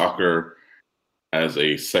soccer as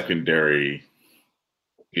a secondary,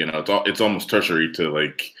 it's almost tertiary to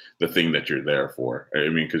like the thing that you're there for.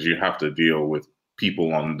 Because you have to deal with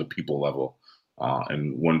people on the people level.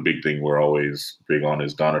 And one big thing we're always big on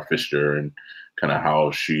is Donna Fisher and kind of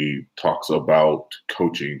how she talks about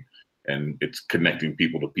coaching, and it's connecting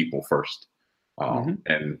people to people first.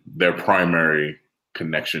 And their primary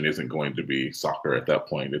connection isn't going to be soccer at that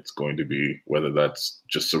point. It's going to be whether that's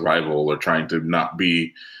just survival or trying to not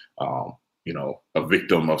be, a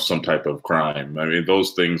victim of some type of crime.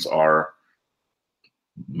 Those things are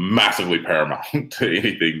massively paramount to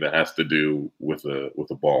anything that has to do with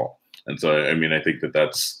a ball. And so, I think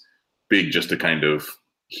that's big, just to kind of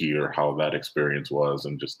hear how that experience was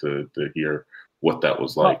and just to hear what that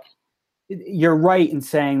was like. You're right in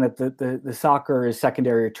saying that the soccer is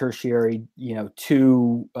secondary or tertiary,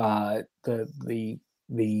 to the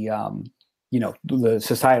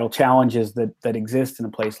societal challenges that exist in a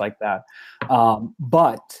place like that.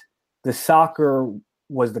 But the soccer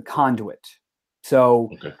was the conduit. So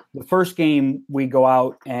The first game we go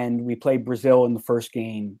out and we play Brazil in the first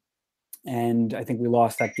game, and I think we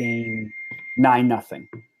lost that game 9-0.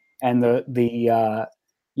 And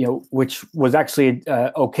which was actually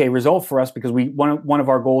an okay result for us, because one of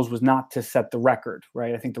our goals was not to set the record,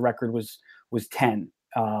 right? I think the record was 10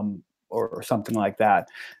 or something like that.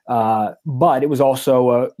 But it was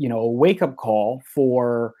also a wake up call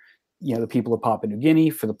for the people of Papua New Guinea,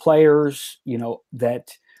 for the players,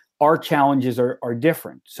 that our challenges are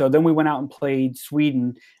different. So then we went out and played Sweden,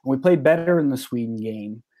 and we played better in the Sweden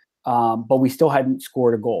game, but we still hadn't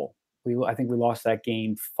scored a goal. I think we lost that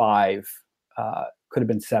game 5. Could have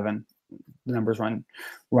been 7. The numbers run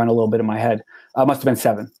a little bit in my head. Must have been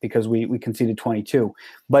 7 because we conceded 22.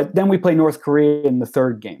 But then we play North Korea in the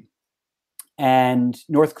third game, and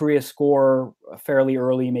North Korea score fairly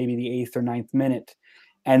early, maybe the 8th or 9th minute,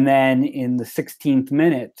 and then in the 16th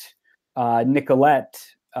minute, Nicolette,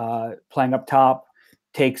 playing up top,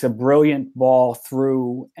 takes a brilliant ball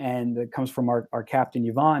through, and it comes from our captain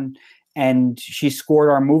Yvonne, and she scored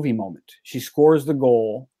our movie moment. She scores the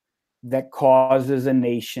goal that causes a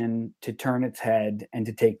nation to turn its head and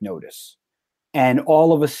to take notice. And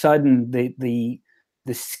all of a sudden, the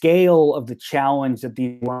scale of the challenge that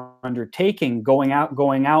they were undertaking, going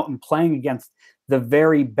out and playing against the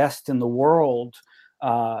very best in the world,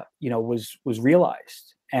 was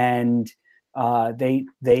realized, and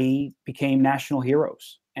they became national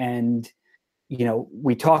heroes. And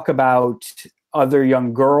we talk about other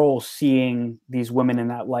young girls seeing these women in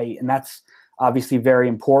that light, and that's obviously very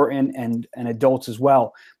important, and adults as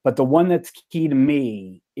well. But the one that's key to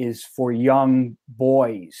me is for young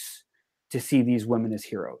boys to see these women as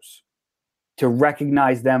heroes, to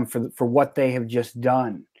recognize them for what they have just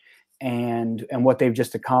done and what they've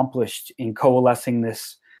just accomplished in coalescing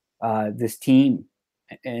this team.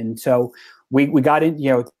 And so we got in,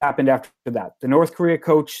 it happened after that. The North Korea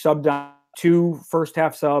coach subbed on 2 first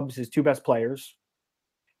half subs, his 2 best players.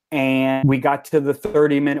 And we got to the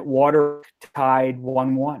 30-minute water, tied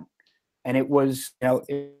 1-1. And it was,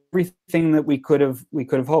 everything that we could have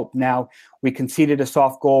hoped. Now, we conceded a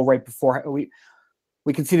soft goal right before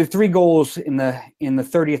we conceded 3 goals in the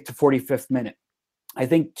 30th to 45th minute. I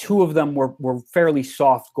think 2 of them were fairly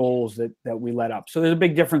soft goals that we let up. So there's a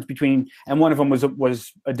big difference between, and one of them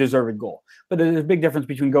was a deserved goal. But there's a big difference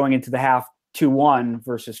between going into the half 2-1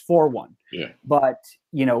 versus 4-1. Yeah. But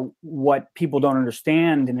what people don't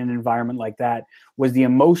understand in an environment like that was the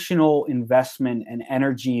emotional investment and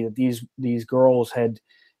energy that these girls had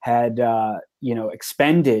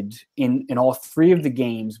expended in all 3 of the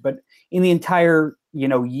games, but in the entire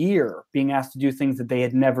year, being asked to do things that they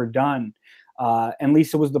had never done. And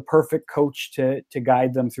Lisa was the perfect coach to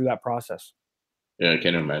guide them through that process. Yeah, I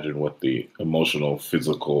can't imagine what the emotional,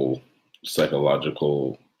 physical,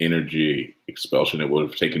 psychological energy expulsion it would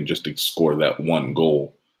have taken just to score that 1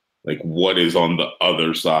 goal. Like, what is on the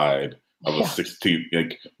other side of a 16th?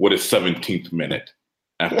 Like, what is 17th minute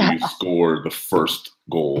after you score the first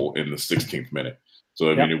goal in the 16th minute?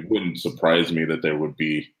 So I mean, it wouldn't surprise me that there would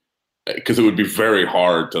be, because it would be very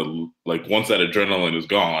hard to, like, once that adrenaline is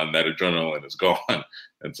gone, that adrenaline is gone.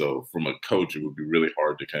 And so from a coach, it would be really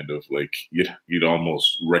hard to kind of like, you'd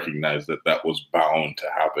almost recognize that was bound to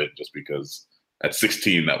happen, just because at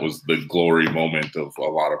 16, that was the glory moment of a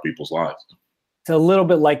lot of people's lives. It's a little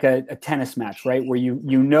bit like a tennis match, right? Where you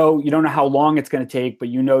don't know how long it's going to take, but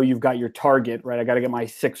you've got your target, right? I got to get my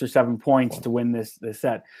 6 or 7 points to win this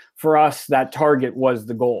set. For us, that target was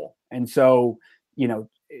the goal. And so,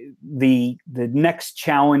 the next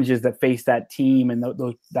challenges that face that team and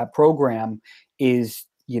that program is,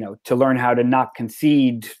 to learn how to not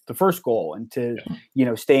concede the first goal and to,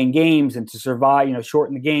 stay in games and to survive,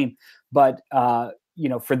 shorten the game. But,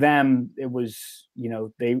 for them, it was,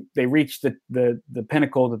 they reached the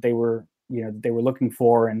pinnacle that they were looking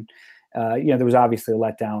for. And, there was obviously a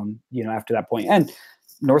letdown, after that point. And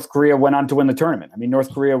North Korea went on to win the tournament. I mean,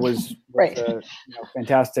 North Korea was right. a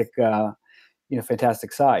fantastic,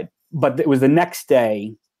 fantastic side. But it was the next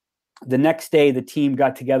day. The next day, the team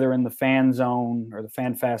got together in the fan zone or the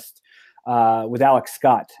fan fest with Alex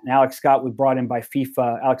Scott. And Alex Scott was brought in by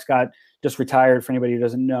FIFA. Alex Scott just retired, for anybody who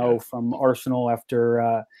doesn't know, from Arsenal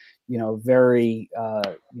after very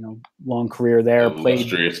long career there.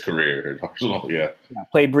 Illustrious career at Arsenal,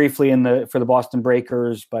 played briefly for the Boston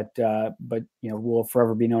Breakers, but will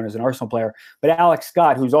forever be known as an Arsenal player. But Alex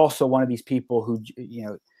Scott, who's also one of these people who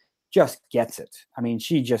just gets it. I mean,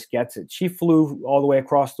 she just gets it. She flew all the way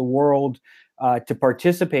across the world to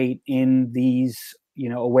participate in these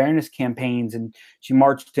awareness campaigns, and she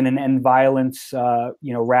marched in an end violence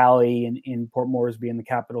rally in Port Moresby, in the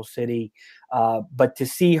capital city. But to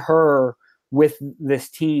see her with this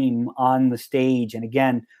team on the stage, and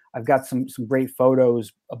again, I've got some great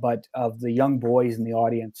photos, but of the young boys in the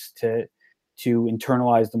audience to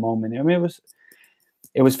internalize the moment. I mean,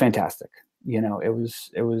 it was fantastic.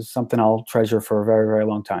 It was something I'll treasure for a very, very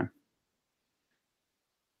long time.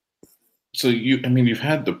 So you've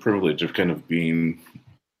had the privilege of kind of being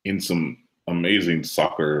in some amazing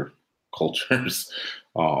soccer cultures,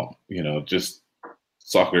 just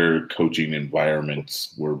soccer coaching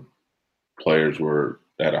environments where players were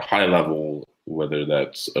at a high level, whether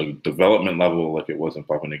that's a development level like it was in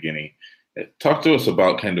Papua New Guinea. Talk to us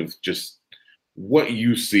about kind of just what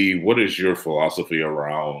you see. What is your philosophy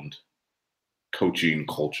around coaching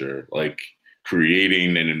culture, like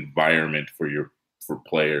creating an environment for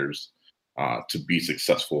players to be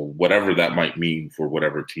successful, whatever that might mean for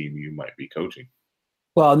whatever team you might be coaching?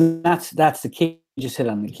 Well, that's the key. You just hit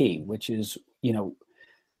on the key, which is,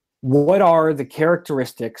 what are the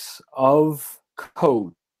characteristics of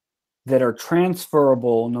coach that are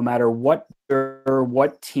transferable no matter what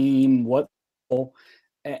team, what,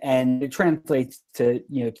 and it translates to,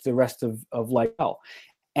 to the rest of life.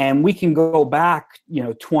 And we can go back,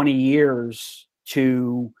 20 years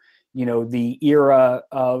to, the era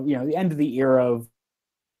of, the end of the era of,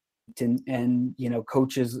 and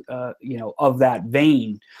coaches, of that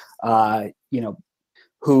vein,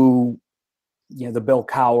 who, the Bill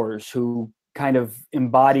Cowers, who kind of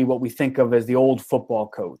embody what we think of as the old football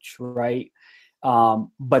coach, right?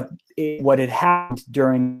 But what had happened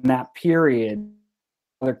during that period,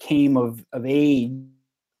 there came of age,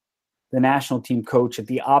 the national team coach at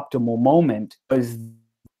the optimal moment was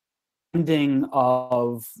ending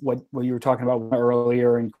of what you were talking about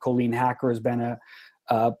earlier, and Colleen Hacker has been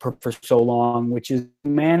for so long, which is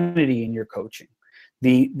humanity in your coaching,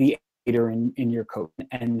 the leader in your coaching,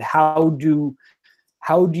 and how do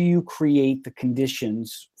you create the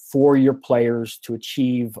conditions for your players to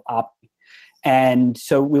achieve optimal. And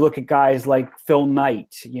so we look at guys like Phil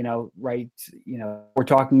Knight, right? We're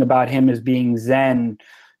talking about him as being Zen,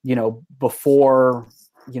 before,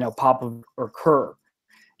 Pop or Kerr.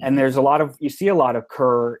 And there's you see a lot of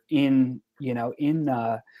Kerr in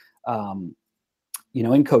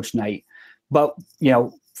Coach Knight. But,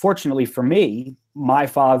 fortunately for me, my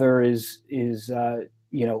father is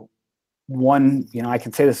one, I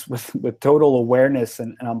can say this with total awareness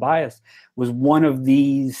and unbiased, was one of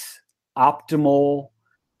these optimal,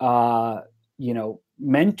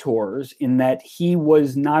 mentors, in that he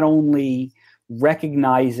was not only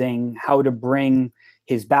recognizing how to bring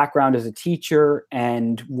his background as a teacher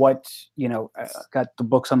and what, got the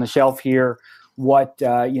books on the shelf here, what,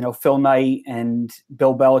 Phil Knight and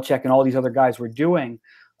Bill Belichick and all these other guys were doing,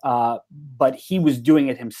 but he was doing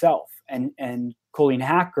it himself. And Colleen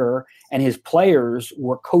Hacker and his players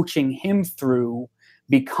were coaching him through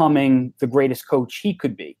becoming the greatest coach he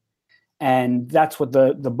could be. And that's what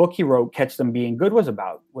the book he wrote, Catch Them Being Good, was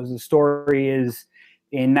about. Was the story is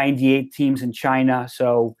in 98 teams in China.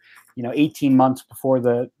 So, 18 months before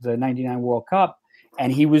the 99 World Cup.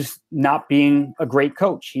 And he was not being a great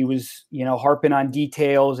coach. He was, harping on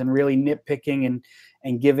details and really nitpicking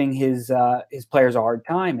and giving his players a hard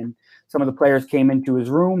time. And some of the players came into his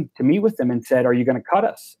room to meet with him and said, "Are you going to cut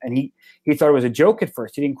us?" And he thought it was a joke at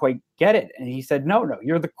first. He didn't quite get it. And he said, no,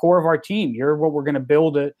 you're the core of our team. You're what we're going to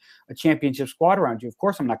build a championship squad around you. Of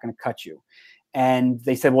course, I'm not going to cut you. And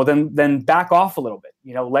they said, well, then back off a little bit,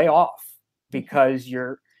 lay off, because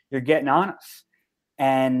you're getting on us.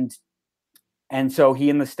 And so he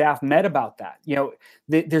and the staff met about that.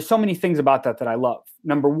 There's so many things about that I love.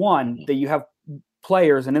 Number one, that you have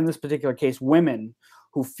players, and in this particular case, women,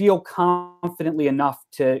 who feel confidently enough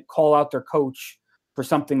to call out their coach for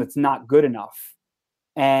something that's not good enough.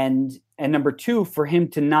 And number two, for him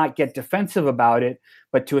to not get defensive about it,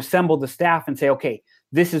 but to assemble the staff and say, okay,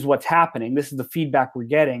 this is what's happening. This is the feedback we're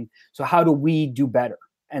getting. So how do we do better?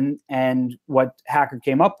 And what Hacker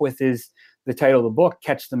came up with is the title of the book,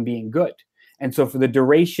 Catch Them Being Good. And so for the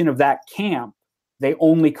duration of that camp, they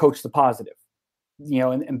only coach the positive,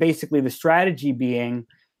 and basically the strategy being,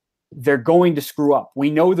 they're going to screw up.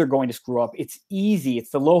 We know they're going to screw up. It's easy.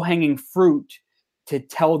 It's the low-hanging fruit to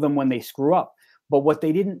tell them when they screw up. But what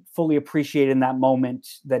they didn't fully appreciate in that moment,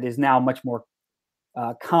 that is now much more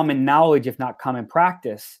common knowledge, if not common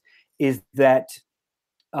practice, is that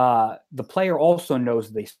the player also knows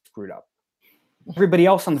that they screwed up. Everybody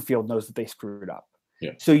else on the field knows that they screwed up.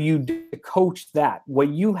 Yeah. So you do coach that. What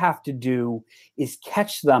you have to do is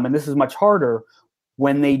catch them, and this is much harder,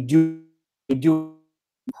 when they do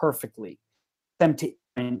perfectly, them to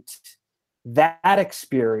implement that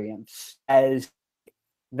experience as,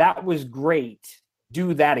 that was great,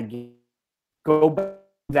 do that again, go back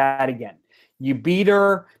to that again. You beat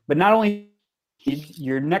her, but not only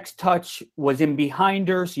your next touch was in behind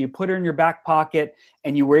her, so you put her in your back pocket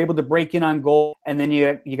and you were able to break in on goal, and then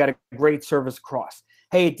you got a great service across.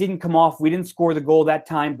 Hey, it didn't come off, we didn't score the goal that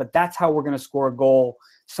time, but that's how we're going to score a goal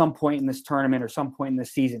some point in this tournament or some point in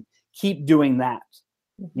this season. Keep doing that.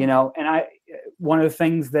 And one of the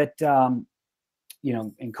things that,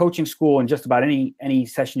 in coaching school and just about any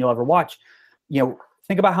session you'll ever watch,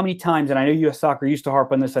 think about how many times, and I know U.S. Soccer used to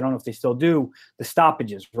harp on this, I don't know if they still do, the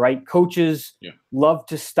stoppages, right? Coaches love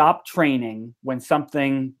to stop training when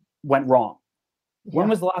something went wrong. Yeah. When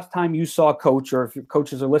was the last time you saw a coach, or if your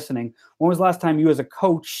coaches are listening, when was the last time you as a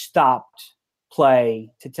coach stopped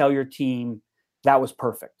play to tell your team that was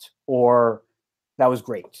perfect, or that was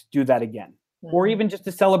great, do that again? Or even just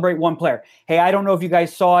to celebrate one player. Hey, I don't know if you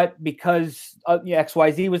guys saw it because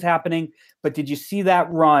XYZ was happening, but did you see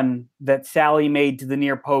that run that Sally made to the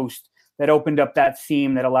near post that opened up that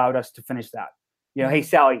seam that allowed us to finish that? Hey,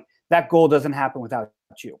 Sally, that goal doesn't happen without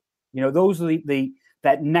you. Those are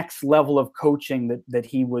that next level of coaching that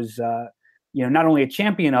he was, not only a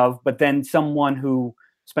champion of, but then someone who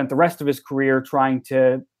spent the rest of his career trying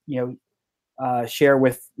to, share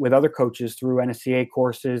with other coaches through NSCA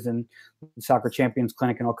courses and Soccer Champions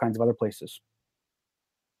Clinic and all kinds of other places.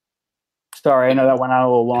 Sorry, I know that went out a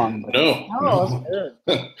little long. But... No,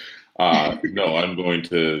 no, I'm going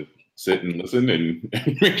to sit and listen and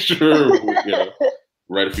make sure,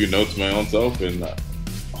 write a few notes my own self, and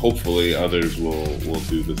hopefully others will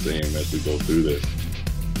do the same as we go through this.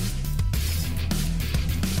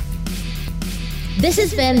 This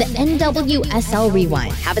has been the NWSL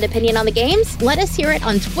Rewind. Have an opinion on the games? Let us hear it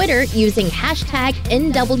on Twitter using hashtag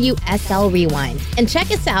NWSL Rewind. And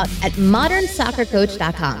check us out at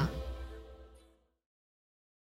modernsoccercoach.com.